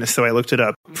protagonist, so I looked it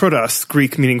up. Protos,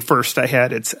 Greek meaning first,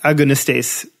 it's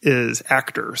agonistes is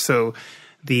actor, so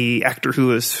the actor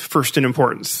who is first in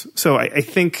importance. So I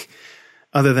think,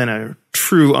 other than a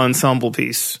true ensemble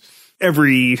piece,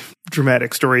 every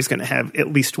dramatic story is going to have at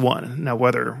least one. Now,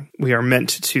 whether we are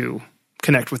meant to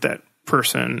connect with that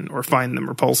person or find them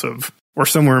repulsive or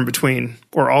somewhere in between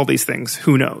or all these things,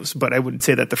 who knows? But I would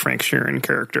say that the Frank Sheeran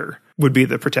character would be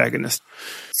the protagonist.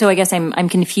 So I guess I'm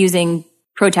confusing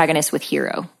protagonist with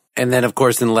hero. And then, of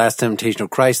course, in The Last Temptation of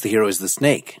Christ, the hero is the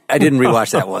snake. I didn't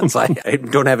rewatch that one, so I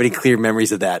don't have any clear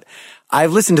memories of that.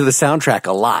 I've listened to the soundtrack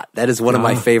a lot. That is one of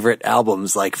my favorite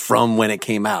albums, like from when it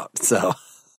came out. So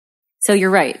you're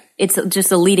right. It's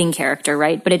just a leading character,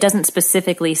 right? But it doesn't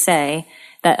specifically say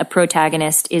that a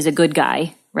protagonist is a good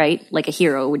guy, right? Like a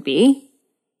hero would be.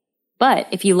 But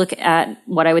if you look at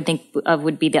what I would think of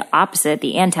would be the opposite,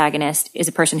 the antagonist is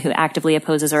a person who actively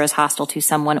opposes or is hostile to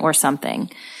someone or something.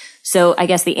 So I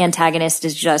guess the antagonist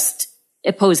is just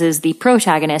opposes the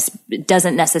protagonist. It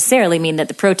doesn't necessarily mean that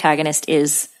the protagonist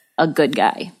is a good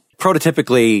guy.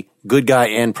 Prototypically, good guy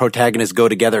and protagonist go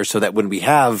together, so that when we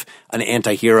have an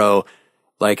anti-hero,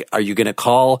 like, are you going to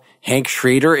call Hank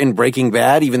Schrader in Breaking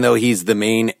Bad, even though he's the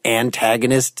main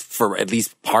antagonist for at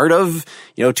least part of,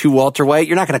 To Walter White?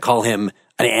 You're not going to call him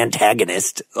an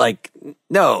antagonist. Like,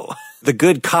 no. The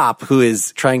good cop who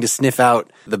is trying to sniff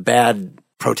out the bad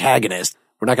protagonist,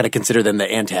 we're not going to consider them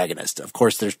the antagonist. Of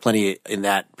course, there's plenty in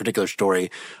that particular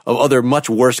story of other much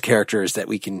worse characters that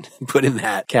we can put in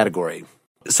that category.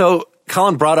 So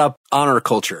Colin brought up honor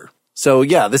culture. So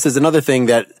yeah, this is another thing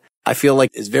that I feel like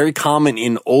is very common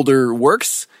in older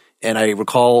works. And I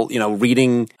recall,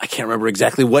 reading, I can't remember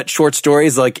exactly what short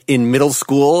stories, like in middle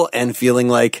school, and feeling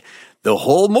like the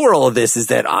whole moral of this is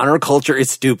that honor culture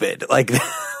is stupid. Like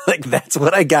that's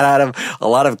what I got out of a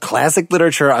lot of classic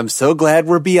literature. I'm so glad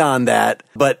we're beyond that.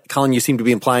 But Colin, you seem to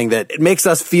be implying that it makes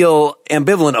us feel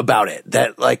ambivalent about it.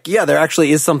 That there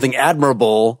actually is something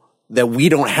admirable that we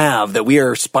don't have, that we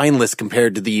are spineless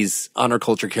compared to these honor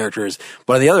culture characters.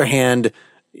 But on the other hand,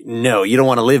 no, you don't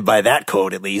want to live by that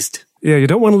code, at least. Yeah, you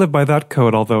don't want to live by that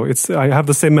code, although I have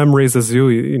the same memories as you.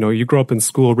 You grow up in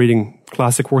school reading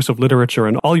classic works of literature,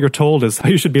 and all you're told is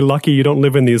you should be lucky you don't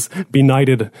live in these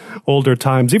benighted older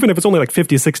times, even if it's only like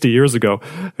 50, 60 years ago.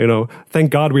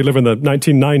 Thank God we live in the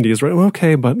 1990s, right?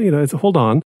 Okay, but, hold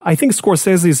on. I think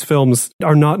Scorsese's films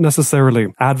are not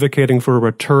necessarily advocating for a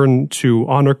return to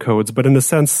honor codes, but in the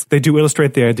sense they do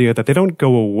illustrate the idea that they don't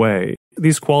go away.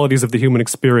 These qualities of the human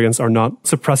experience are not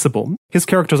suppressible. His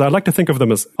characters, I like to think of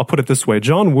them as, I'll put it this way,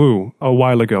 John Woo, a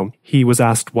while ago, he was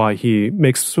asked why he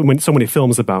makes so many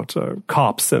films about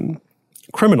cops and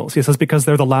criminals. He says, because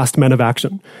they're the last men of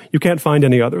action. You can't find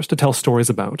any others to tell stories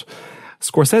about.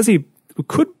 Scorsese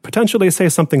could potentially say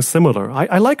something similar.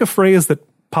 I like a phrase that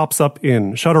pops up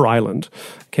in Shutter Island,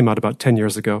 came out about 10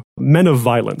 years ago. Men of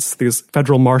violence. These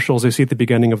federal marshals you see at the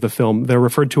beginning of the film, they're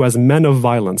referred to as men of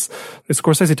violence.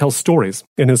 Scorsese tells stories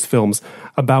in his films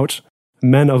about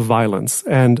men of violence.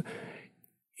 And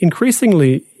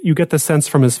increasingly, you get the sense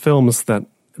from his films that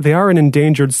they are an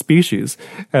endangered species.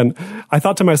 And I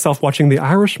thought to myself, watching The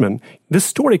Irishman, this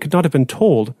story could not have been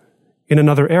told in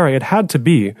another era. It had to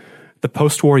be the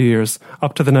post-war years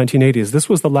up to the 1980s. This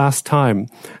was the last time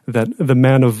that the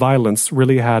man of violence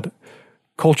really had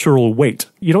cultural weight.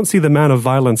 You don't see the man of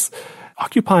violence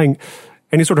occupying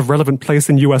any sort of relevant place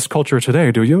in U.S. culture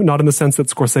today, do you? Not in the sense that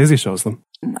Scorsese shows them.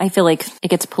 I feel like it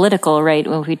gets political, right?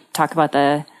 When we talk about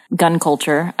the gun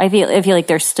culture, I feel like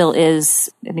there still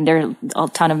is, there are a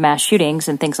ton of mass shootings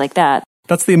and things like that.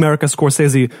 That's the America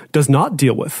Scorsese does not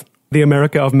deal with. The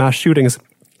America of mass shootings,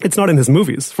 it's not in his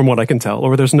movies, from what I can tell,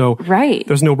 or there's no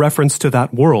reference to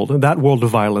that world of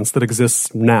violence that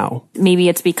exists now. Maybe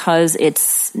it's because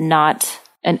it's not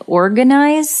an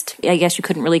organized, I guess you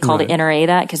couldn't really call the NRA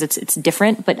that because it's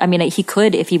different. But I mean, he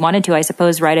could, if he wanted to, I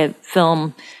suppose, write a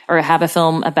film or have a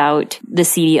film about the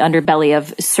seedy underbelly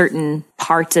of certain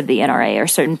parts of the NRA or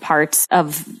certain parts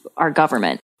of our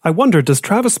government. I wonder, does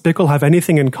Travis Bickle have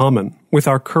anything in common with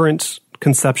our current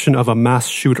conception of a mass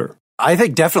shooter? I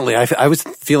think definitely. I was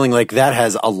feeling like that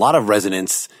has a lot of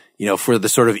resonance, for the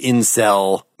sort of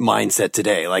incel mindset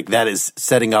today. Like that is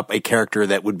setting up a character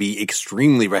that would be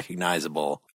extremely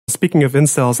recognizable. Speaking of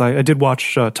incels, I did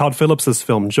watch Todd Phillips's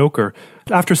film Joker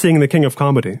after seeing The King of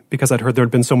Comedy, because I'd heard there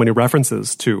had been so many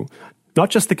references to not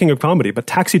just The King of Comedy, but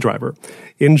Taxi Driver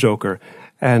in Joker.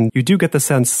 And you do get the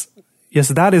sense, yes,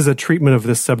 that is a treatment of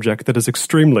this subject that is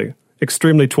extremely,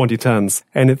 extremely 2010s.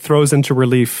 And it throws into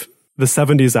relief the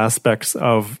 70s aspects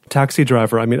of Taxi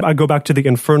Driver. I mean, I go back to the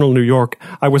infernal New York.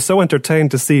 I was so entertained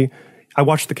to see, I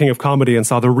watched The King of Comedy and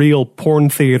saw the real porn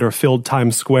theater filled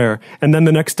Times Square. And then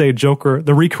the next day, Joker,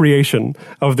 the recreation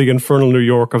of the infernal New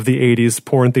York of the 80s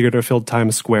porn theater filled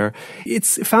Times Square.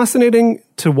 It's fascinating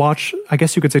to watch, I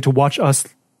guess you could say, to watch us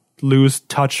lose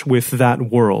touch with that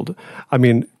world. I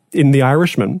mean, in The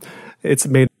Irishman, it's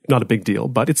made, not a big deal,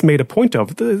 but it's made a point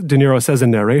of, De Niro says in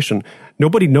narration,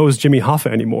 nobody knows Jimmy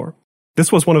Hoffa anymore. This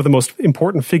was one of the most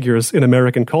important figures in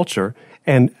American culture,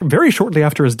 and very shortly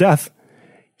after his death,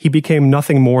 he became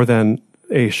nothing more than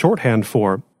a shorthand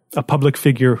for a public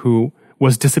figure who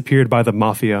was disappeared by the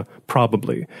mafia,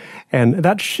 probably. And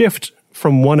that shift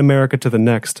from one America to the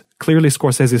next, clearly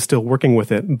Scorsese is still working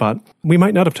with it, but we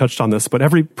might not have touched on this, but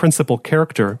every principal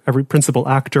character, every principal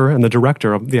actor and the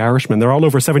director of The Irishman, they're all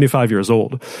over 75 years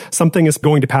old. Something is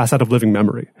going to pass out of living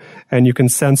memory. And you can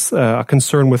sense a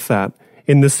concern with that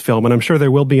in this film, and I'm sure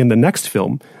there will be in the next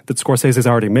film that Scorsese is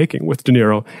already making with De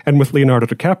Niro and with Leonardo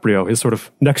DiCaprio, his sort of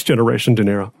next generation De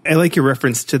Niro. I like your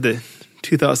reference to the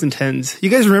 2010s. You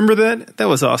guys remember that? That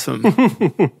was awesome.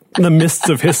 The mists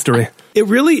of history. It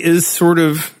really is sort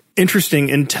of interesting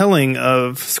and telling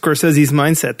of Scorsese's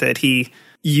mindset that he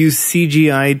used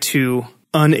CGI to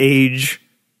unage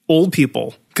old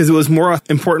people, because it was more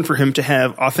important for him to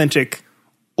have authentic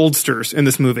oldsters in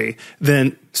this movie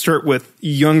than start with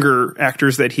younger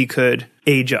actors that he could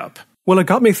age up. Well, it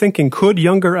got me thinking, could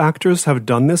younger actors have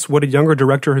done this? Would a younger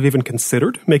director have even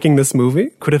considered making this movie?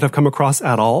 Could it have come across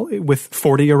at all with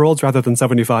 40-year-olds rather than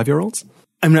 75-year-olds?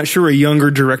 I'm not sure a younger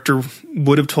director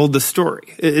would have told the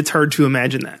story. It's hard to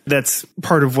imagine that. That's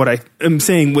part of what I am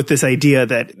saying with this idea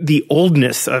that the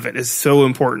oldness of it is so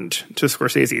important to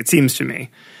Scorsese, it seems to me.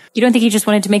 You don't think he just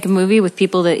wanted to make a movie with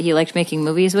people that he liked making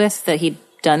movies with, that he'd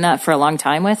done that for a long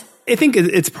time with? I think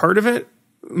it's part of it,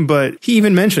 but he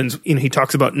even mentions, he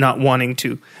talks about not wanting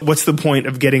to. What's the point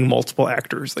of getting multiple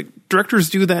actors? Like, directors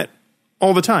do that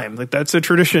all the time. Like, that's a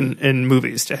tradition in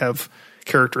movies to have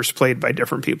characters played by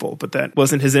different people, but that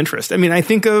wasn't his interest. I mean, I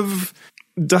think of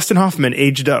Dustin Hoffman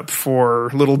aged up for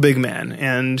Little Big Man,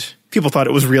 and people thought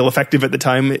it was real effective at the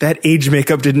time. That age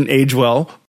makeup didn't age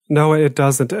well. No, it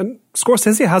doesn't. And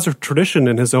Scorsese has a tradition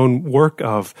in his own work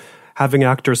of having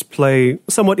actors play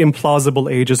somewhat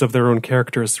implausible ages of their own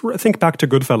characters. Think back to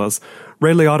Goodfellas.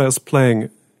 Ray Liotta is playing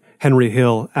Henry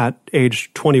Hill at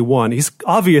age 21. He's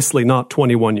obviously not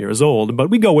 21 years old, but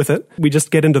we go with it. We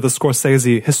just get into the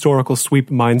Scorsese historical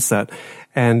sweep mindset,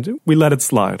 and we let it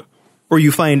slide. Or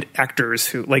you find actors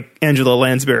who, like Angela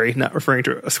Lansbury, not referring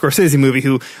to a Scorsese movie,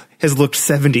 who has looked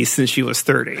 70 since she was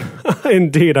 30.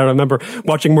 Indeed. I remember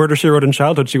watching Murder, She Wrote in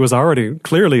childhood. She was already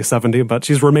clearly 70, but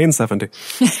she's remained 70.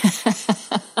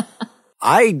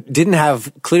 I didn't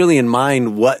have clearly in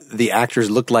mind what the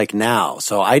actors looked like now.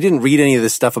 So I didn't read any of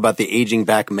this stuff about the aging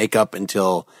back makeup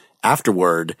until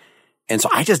afterward. And so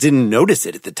I just didn't notice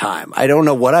it at the time. I don't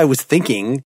know what I was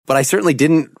thinking, but I certainly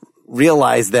didn't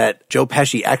realize that Joe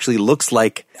Pesci actually looks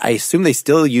like, I assume they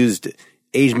still used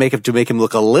age makeup to make him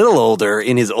look a little older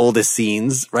in his oldest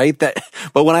scenes, right? But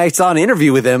when I saw an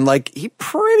interview with him, like, he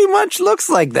pretty much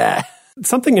looks like that.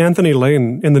 Something Anthony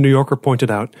Lane in The New Yorker pointed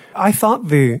out, I thought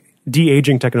the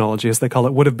de-aging technology, as they call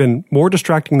it, would have been more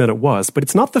distracting than it was, but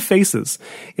it's not the faces.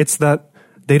 It's that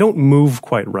they don't move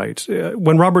quite right.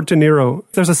 When Robert De Niro,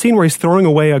 there's a scene where he's throwing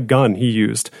away a gun he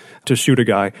used to shoot a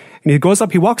guy, and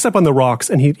he walks up on the rocks,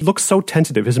 and he looks so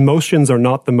tentative. His motions are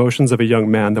not the motions of a young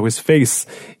man, though his face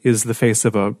is the face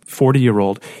of a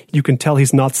 40-year-old. You can tell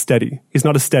he's not steady. He's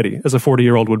not as steady as a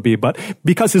 40-year-old would be, but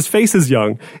because his face is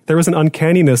young, there is an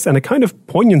uncanniness and a kind of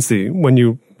poignancy when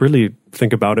you really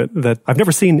think about it that I've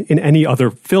never seen in any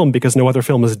other film, because no other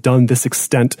film has done this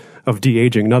extent of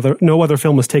de-aging. No other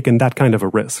film has taken that kind of a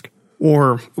risk.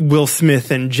 Or Will Smith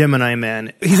and Gemini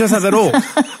Man. He's just not that old.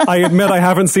 I admit I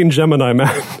haven't seen Gemini Man.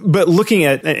 But looking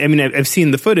at, I mean, I've seen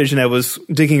the footage and I was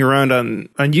digging around on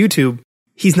YouTube.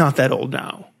 He's not that old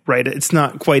now, right? It's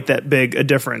not quite that big a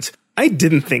difference. I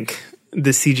didn't think the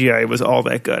CGI was all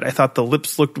that good. I thought the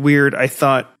lips looked weird. I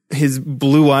thought his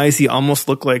blue eyes, he almost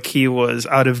looked like he was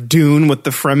out of Dune with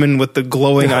the Fremen with the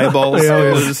glowing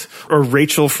eyeballs. Or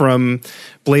Rachel from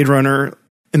Blade Runner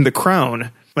in The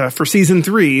Crown. For season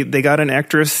 3, they got an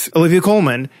actress, Olivia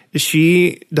Colman.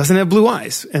 She doesn't have blue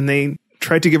eyes, and they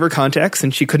tried to give her contacts,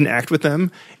 and she couldn't act with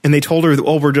them. And they told her,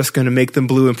 oh, we're just going to make them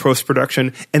blue in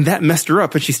post-production. And that messed her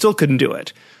up, but she still couldn't do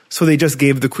it. So they just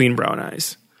gave the queen brown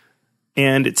eyes.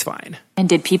 And it's fine. And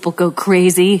did people go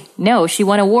crazy? No, she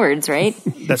won awards, right?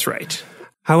 That's right.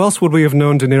 How else would we have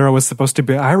known De Niro was supposed to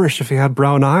be Irish if he had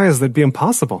brown eyes? That'd be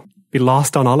impossible. Be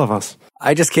lost on all of us.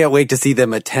 I just can't wait to see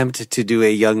them attempt to do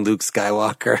a young Luke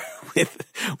Skywalker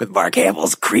with Mark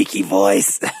Hamill's creaky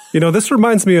voice. You know, this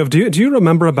reminds me of, do you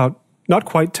remember about not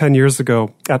quite 10 years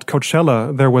ago at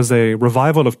Coachella, there was a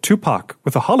revival of Tupac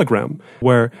with a hologram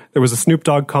where there was a Snoop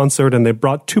Dogg concert and they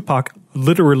brought Tupac,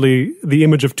 literally the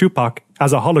image of Tupac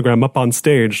as a hologram up on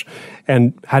stage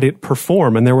and had it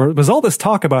perform. And there was all this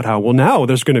talk about how, well, now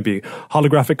there's going to be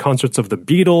holographic concerts of the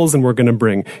Beatles and we're going to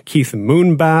bring Keith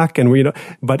Moon back. And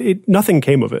but nothing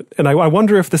came of it. And I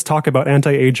wonder if this talk about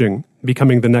anti-aging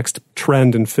becoming the next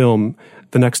trend in film,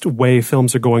 the next way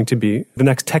films are going to be, the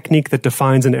next technique that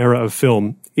defines an era of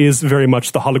film is very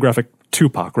much the holographic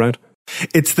Tupac, right?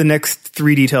 It's the next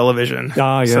 3D television.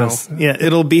 Ah, yes. So, yeah,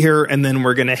 it'll be here and then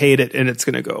we're going to hate it and it's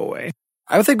going to go away.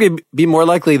 I would think it'd be more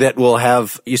likely that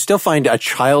you still find a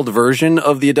child version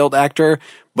of the adult actor,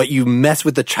 but you mess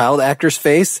with the child actor's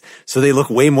face, so they look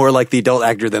way more like the adult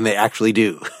actor than they actually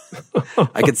do.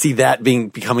 I could see that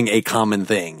becoming a common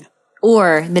thing.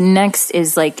 Or the next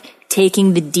is like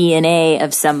taking the DNA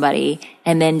of somebody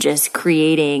and then just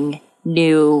creating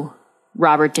new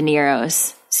Robert De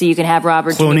Niro's. So you can have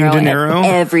Robert De Niro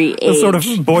at every age. A sort of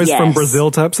Boys from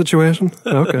Brazil type situation?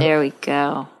 Okay. There we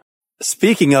go.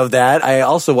 Speaking of that, I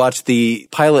also watched the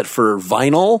pilot for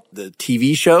Vinyl, the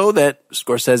TV show that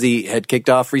Scorsese had kicked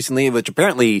off recently, which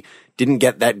apparently didn't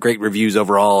get that great reviews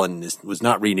overall and was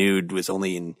not renewed, was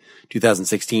only in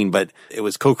 2016, but it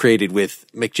was co-created with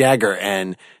Mick Jagger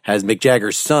and has Mick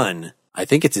Jagger's son, I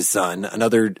think it's his son,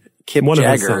 another Kip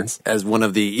Jagger, as one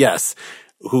of the,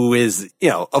 who is,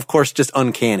 of course, just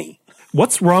uncanny.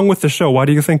 What's wrong with the show? Why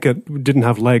do you think it didn't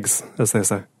have legs, as they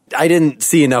say? I didn't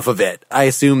see enough of it. I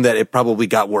assume that it probably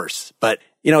got worse. But,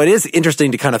 it is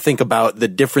interesting to kind of think about the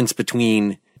difference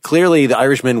between, clearly The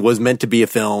Irishman was meant to be a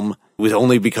film. It was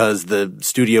only because the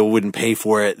studio wouldn't pay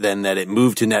for it, then that it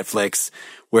moved to Netflix.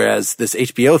 Whereas this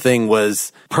HBO thing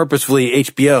was purposefully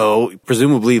HBO,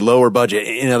 presumably lower budget.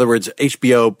 In other words,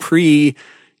 HBO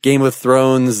pre-Game of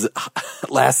Thrones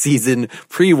last season,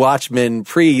 pre-Watchmen,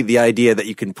 the idea that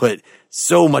you can put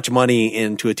so much money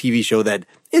into a TV show that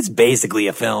it's basically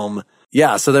a film.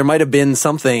 Yeah, so there might have been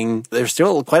something. There's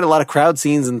still quite a lot of crowd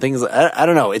scenes and things. I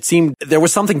don't know. It seemed there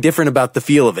was something different about the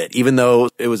feel of it, even though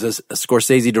it was a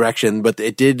Scorsese direction, but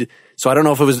it did So I don't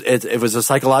know if it was a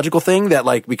psychological thing that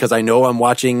like, because I know I'm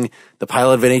watching the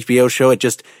pilot of an HBO show, it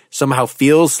just somehow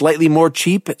feels slightly more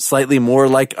cheap, slightly more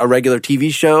like a regular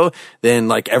TV show than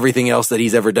like everything else that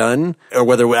he's ever done, or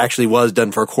whether it actually was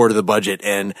done for a quarter of the budget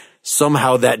and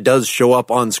somehow that does show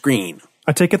up on screen.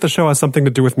 I take it the show has something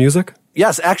to do with music?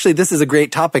 Yes, actually, this is a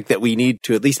great topic that we need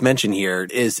to at least mention here,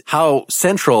 is how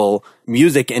central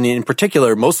music, and in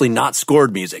particular, mostly not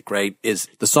scored music, right, is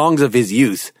the songs of his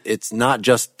youth. It's not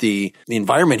just the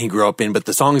environment he grew up in, but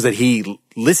the songs that he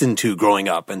listened to growing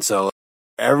up. And so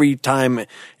every time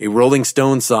a Rolling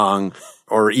Stones song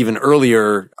or even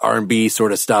earlier R&B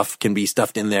sort of stuff can be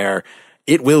stuffed in there,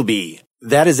 it will be.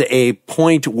 That is a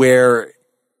point where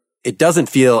it doesn't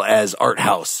feel as art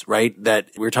house, right? That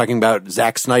we're talking about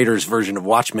Zack Snyder's version of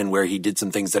Watchmen, where he did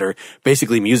some things that are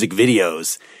basically music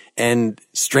videos. And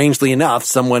strangely enough,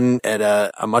 someone at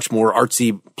a much more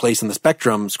artsy place in the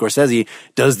spectrum, Scorsese,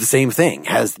 does the same thing,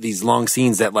 has these long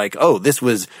scenes that like, oh, this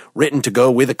was written to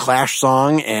go with a Clash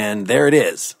song, and there it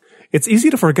is. It's easy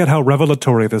to forget how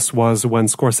revelatory this was when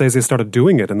Scorsese started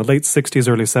doing it in the late 60s,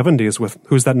 early 70s with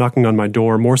Who's That Knocking on My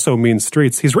Door, More So Mean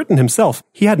Streets. He's written himself.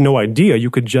 He had no idea you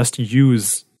could just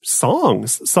use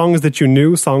songs that you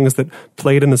knew, songs that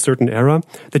played in a certain era,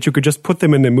 that you could just put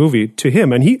them in a movie to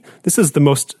him. And this is the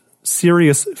most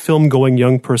serious film-going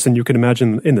young person you can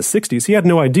imagine in the 60s. He had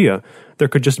no idea there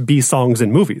could just be songs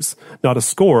in movies. Not a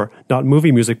score, not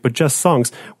movie music, but just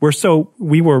songs.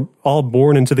 We were all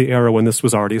born into the era when this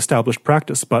was already established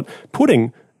practice, but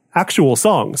putting actual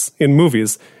songs in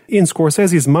movies, in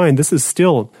Scorsese's mind, this is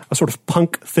still a sort of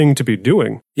punk thing to be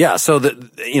doing. Yeah, so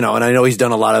and I know he's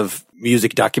done a lot of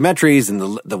music documentaries, and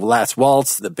the Last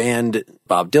Waltz, the band,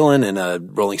 Bob Dylan, and a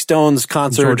Rolling Stones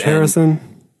concert. George Harrison.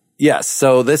 Yes,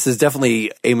 so this is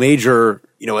definitely a major,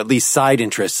 at least side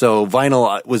interest. So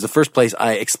vinyl was the first place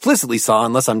I explicitly saw,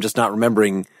 unless I'm just not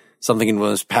remembering something in one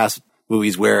of those past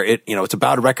movies where it's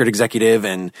about a record executive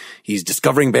and he's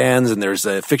discovering bands, and there's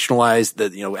a fictionalized,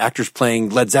 actors playing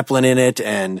Led Zeppelin in it,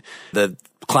 and the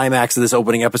climax of this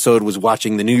opening episode was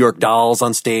watching the New York Dolls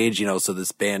on stage, so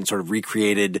this band sort of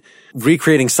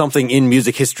recreating something in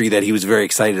music history that he was very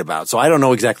excited about. So I don't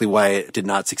know exactly why it did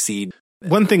not succeed.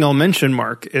 One thing I'll mention,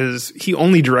 Mark, is he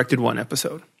only directed one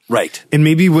episode. Right. And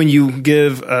maybe when you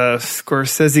give a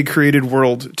Scorsese-created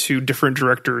world to different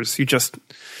directors, you just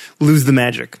lose the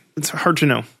magic. It's hard to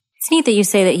know. It's neat that you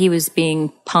say that he was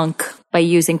being punk by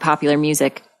using popular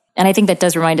music. And I think that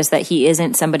does remind us that he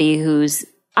isn't somebody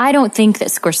I don't think that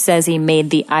Scorsese made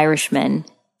The Irishman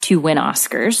to win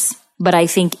Oscars, but I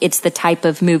think it's the type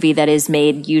of movie that is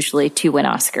made usually to win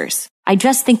Oscars. I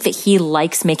just think that he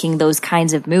likes making those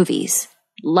kinds of movies.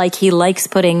 Like he likes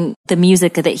putting the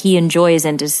music that he enjoys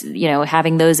into,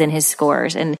 having those in his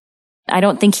scores. And I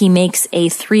don't think he makes a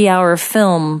 3-hour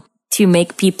film to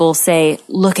make people say,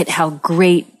 look at how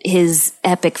great his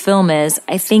epic film is.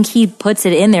 I think he puts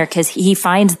it in there because he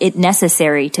finds it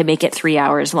necessary to make it 3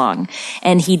 hours long.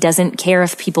 And he doesn't care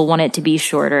if people want it to be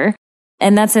shorter.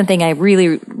 And that's something I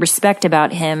really respect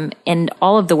about him and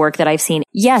all of the work that I've seen.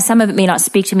 Yeah, some of it may not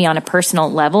speak to me on a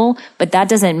personal level, but that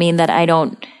doesn't mean that I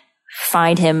don't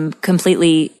find him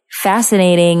completely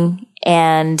fascinating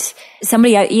and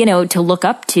somebody, to look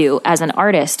up to as an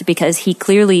artist, because he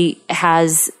clearly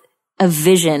has a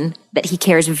vision that he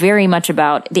cares very much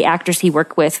about. The actors he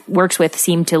works with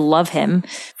seem to love him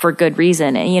for good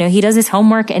reason. And, he does his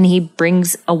homework and he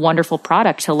brings a wonderful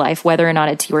product to life, whether or not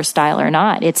it's your style or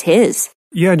not. It's his.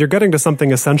 Yeah, and you're getting to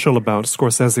something essential about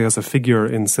Scorsese as a figure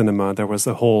in cinema. There was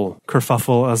a whole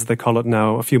kerfuffle, as they call it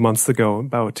now, a few months ago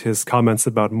about his comments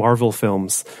about Marvel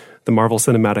films, the Marvel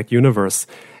Cinematic Universe.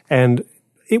 And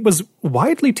it was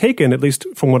widely taken, at least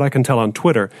from what I can tell on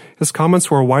Twitter, his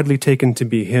comments were widely taken to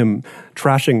be him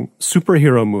trashing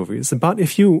superhero movies. But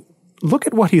if you look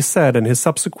at what he said in his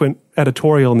subsequent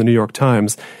editorial in the New York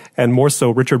Times, and more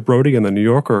so Richard Brody in the New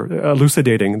Yorker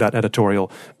elucidating that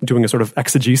editorial, doing a sort of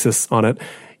exegesis on it,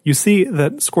 you see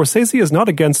that Scorsese is not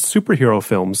against superhero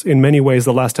films. In many ways,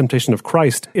 The Last Temptation of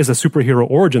Christ is a superhero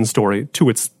origin story to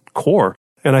its core.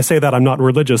 And I say that I'm not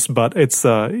religious, but it's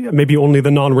maybe only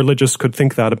the non-religious could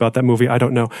think that about that movie. I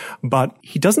don't know. But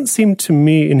he doesn't seem to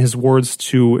me, in his words,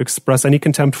 to express any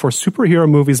contempt for superhero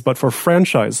movies, but for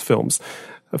franchise films.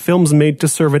 Films made to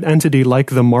serve an entity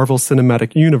like the Marvel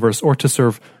Cinematic Universe or to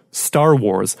serve Star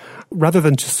Wars, rather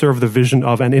than to serve the vision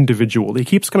of an individual. He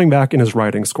keeps coming back in his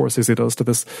writing, Scorsese does, to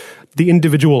this, the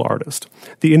individual artist,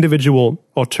 the individual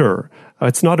auteur.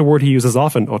 It's not a word he uses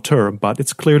often, auteur, but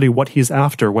it's clearly what he's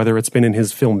after, whether it's been in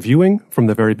his film viewing from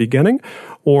the very beginning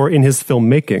or in his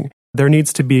filmmaking. there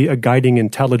needs to be a guiding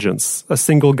intelligence, a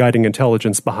single guiding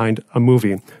intelligence behind a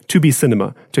movie to be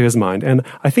cinema, to his mind. And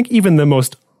I think even the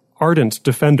most ardent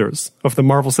defenders of the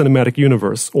Marvel Cinematic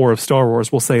Universe or of Star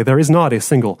Wars will say there is not a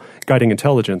single guiding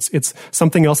intelligence. It's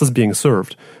something else is being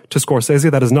served. To Scorsese,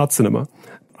 that is not cinema.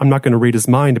 I'm not going to read his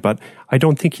mind, but I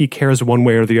don't think he cares one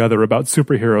way or the other about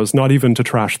superheroes, not even to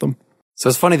trash them. So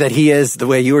it's funny that he is, the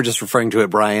way you were just referring to it,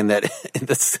 Brian, that in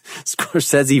the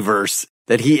Scorsese verse,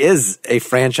 that he is a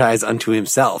franchise unto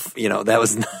himself. That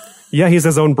was... Yeah, he's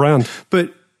his own brand.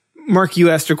 But Mark, you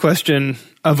asked a question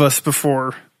of us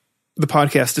before the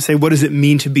podcast to say, what does it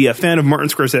mean to be a fan of Martin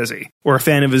Scorsese or a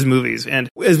fan of his movies? And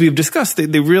as we've discussed,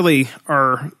 they really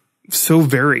are so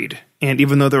varied. And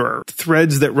even though there are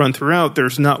threads that run throughout,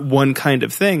 there's not one kind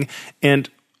of thing. And,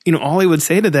 all I would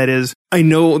say to that is, I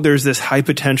know there's this high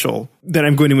potential that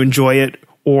I'm going to enjoy it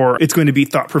or it's going to be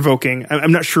thought-provoking.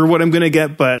 I'm not sure what I'm going to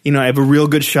get, but, I have a real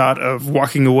good shot of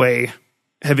walking away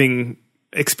having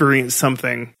experienced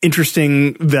something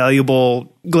interesting,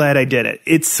 valuable, glad I did it.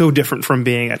 It's so different from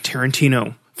being a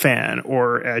Tarantino fan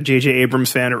or a J.J.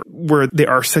 Abrams fan, or where they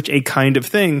are such a kind of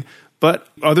thing. But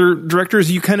other directors,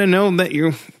 you kind of know that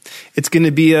it's going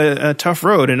to be a tough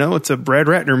road. It's a Brad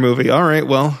Ratner movie. All right,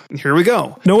 well, here we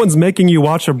go. No one's making you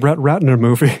watch a Brett Ratner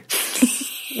movie.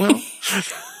 Well,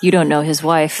 you don't know his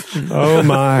wife. Oh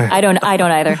my! I don't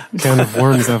either. Can of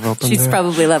worms I've opened. She's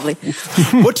probably lovely.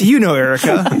 What do you know,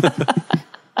 Erica?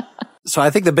 So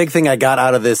I think the big thing I got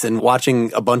out of this and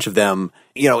watching a bunch of them,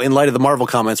 in light of the Marvel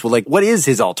comments, were like, what is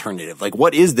his alternative? Like,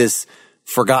 what is this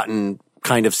forgotten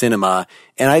kind of cinema?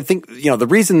 And I think, the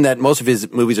reason that most of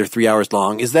his movies are 3 hours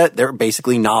long is that they're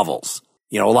basically novels.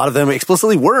 A lot of them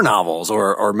explicitly were novels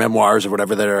or memoirs or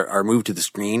whatever that are moved to the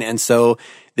screen. And so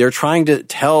they're trying to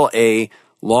tell a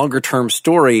longer term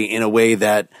story in a way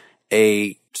that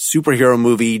a superhero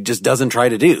movie just doesn't try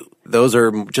to do. Those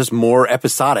are just more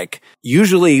episodic.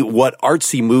 Usually what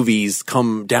artsy movies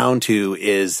come down to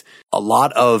is a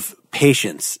lot of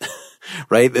patience,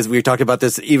 right? As we talked about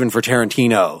this even for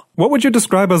Tarantino. What would you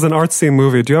describe as an artsy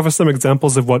movie? Do you have some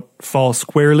examples of what falls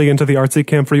squarely into the artsy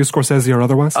camp for you, Scorsese or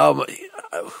otherwise?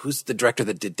 Who's the director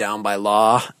that did Down by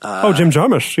Law? Jim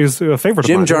Jarmusch. He's a favorite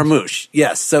Jim of mine. Jarmusch,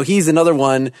 yes. So he's another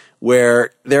one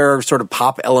where there are sort of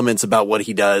pop elements about what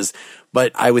he does,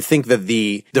 but I would think that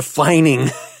the defining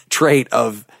trait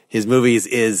of his movies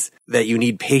is that you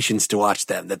need patience to watch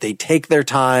them, that they take their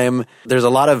time. There's a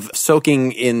lot of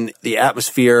soaking in the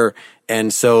atmosphere,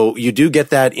 and so you do get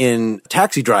that in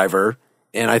Taxi Driver,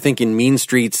 and I think in Mean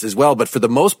Streets as well. But for the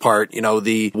most part,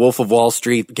 the Wolf of Wall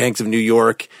Street, Gangs of New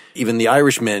York, even The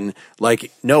Irishman,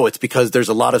 no, it's because there's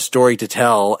a lot of story to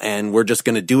tell, and we're just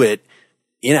going to do it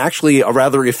in actually a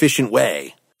rather efficient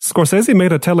way. Scorsese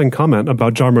made a telling comment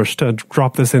about Jarmusch, to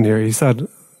drop this in here. He said,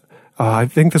 I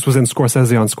think this was in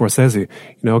Scorsese on Scorsese.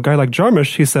 A guy like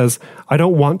Jarmusch, he says, I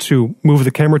don't want to move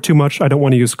the camera too much. I don't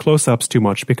want to use close-ups too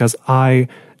much because I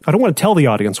don't want to tell the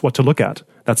audience what to look at.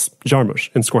 That's Jarmusch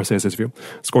in Scorsese's view.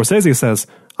 Scorsese says,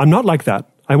 I'm not like that.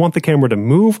 I want the camera to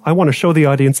move. I want to show the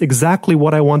audience exactly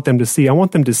what I want them to see. I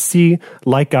want them to see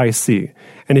like I see.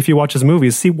 And if you watch his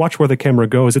movies, watch where the camera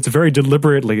goes. It's very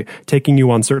deliberately taking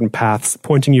you on certain paths,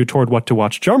 pointing you toward what to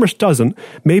watch. Jarmusch doesn't.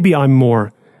 Maybe I'm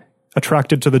more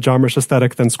attracted to the Jarmusch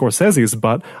aesthetic than Scorsese's,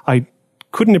 but I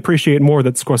couldn't appreciate more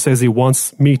that Scorsese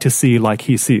wants me to see like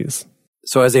he sees.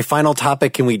 So as a final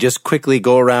topic, can we just quickly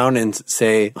go around and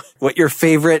say what your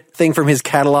favorite thing from his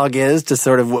catalog is, to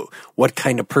sort of what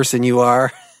kind of person you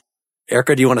are?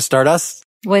 Erica, do you want to start us?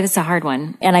 Boy, that's a hard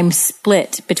one. And I'm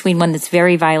split between one that's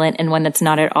very violent and one that's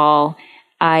not at all.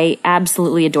 I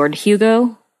absolutely adored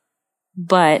Hugo,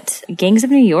 but Gangs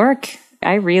of New York,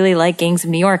 I really like Gangs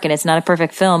of New York, and it's not a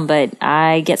perfect film, but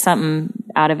I get something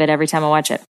out of it every time I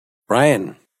watch it.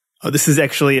 Brian. Oh, this is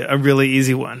actually a really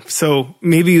easy one. So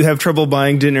maybe you have trouble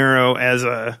buying De Niro as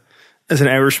an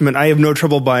Irishman. I have no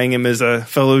trouble buying him as a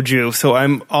fellow Jew. So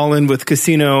I'm all in with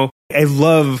Casino. I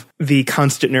love the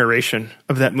constant narration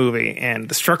of that movie and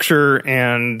the structure,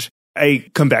 and I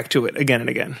come back to it again and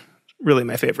again. Really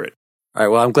my favorite. All right,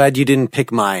 well, I'm glad you didn't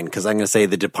pick mine, because I'm going to say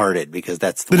The Departed, because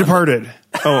that's The Departed.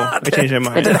 I changed my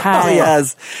mind.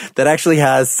 That actually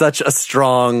has such a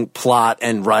strong plot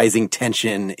and rising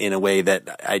tension in a way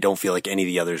that I don't feel like any of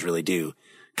the others really do.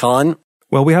 Colin?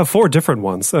 Well, we have 4 different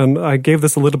ones, and I gave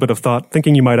this a little bit of thought,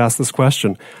 thinking you might ask this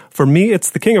question. For me, it's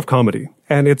The King of Comedy,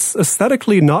 and it's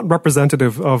aesthetically not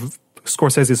representative of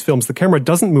Scorsese's films. The camera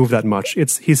doesn't move that much.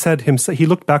 He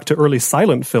looked back to early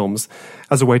silent films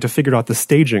as a way to figure out the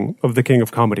staging of The King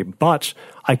of Comedy, but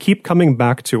I keep coming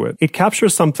back to it. It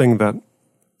captures something that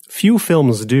few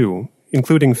films do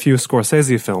including few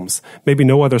Scorsese films, maybe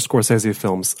no other Scorsese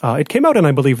films. It came out in,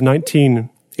 I believe,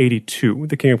 1982,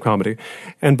 The King of Comedy.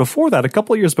 And before that, a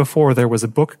couple of years before, there was a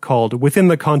book called Within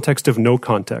the Context of No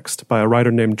Context by a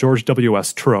writer named George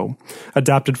W.S. Trow,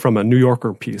 adapted from a New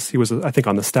Yorker piece. He was, I think,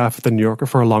 on the staff at the New Yorker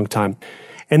for a long time.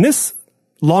 And this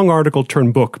long article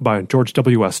turned book by George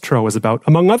W.S. Trow is about,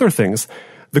 among other things,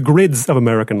 the grids of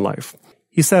American life.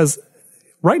 He says,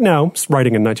 right now,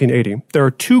 writing in 1980, there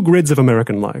are two grids of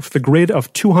American life. The grid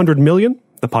of 200 million,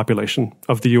 the population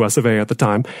of the US of A at the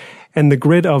time, and the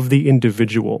grid of the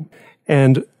individual.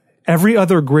 And every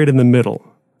other grid in the middle,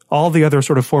 all the other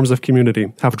sort of forms of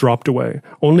community have dropped away.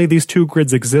 Only these two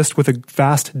grids exist with a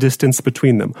vast distance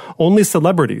between them. Only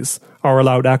celebrities are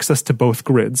allowed access to both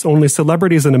grids. Only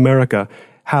celebrities in America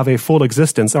have a full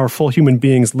existence, are full human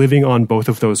beings living on both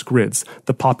of those grids,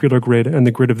 the popular grid and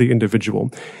the grid of the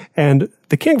individual. And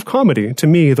The King of Comedy, to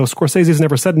me, though Scorsese's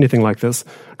never said anything like this,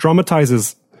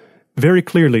 dramatizes very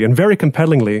clearly and very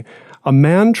compellingly a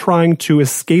man trying to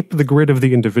escape the grid of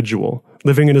the individual,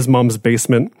 living in his mom's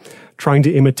basement, trying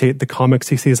to imitate the comics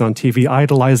he sees on TV,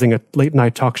 idolizing a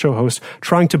late-night talk show host,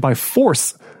 trying to, by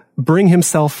force, bring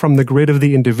himself from the grid of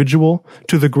the individual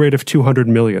to the grid of 200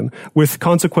 million, with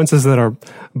consequences that are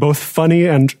both funny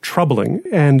and troubling,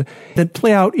 and that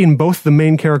play out in both the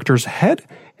main character's head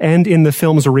and in the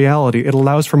film's reality. It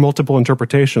allows for multiple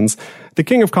interpretations. The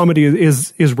King of Comedy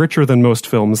is richer than most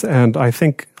films, and I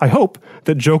hope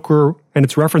that Joker and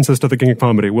its references to The King of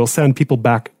Comedy will send people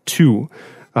back to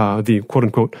the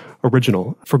quote-unquote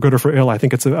original. For good or for ill, I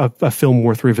think it's a film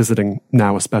worth revisiting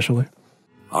now especially.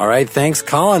 All right. Thanks,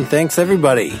 Colin. Thanks,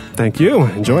 everybody. Thank you.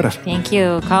 Enjoyed it. Thank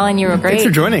you. Colin, you were great. Thanks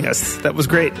for joining us. That was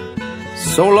great.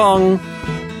 So long.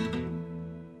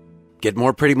 Get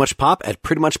more Pretty Much Pop at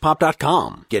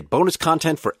prettymuchpop.com. Get bonus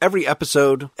content for every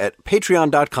episode at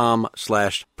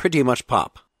patreon.com/prettymuchpop.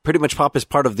 Pretty Much Pop is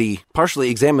part of the Partially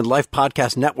Examined Life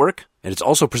Podcast Network, and it's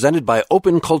also presented by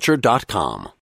openculture.com.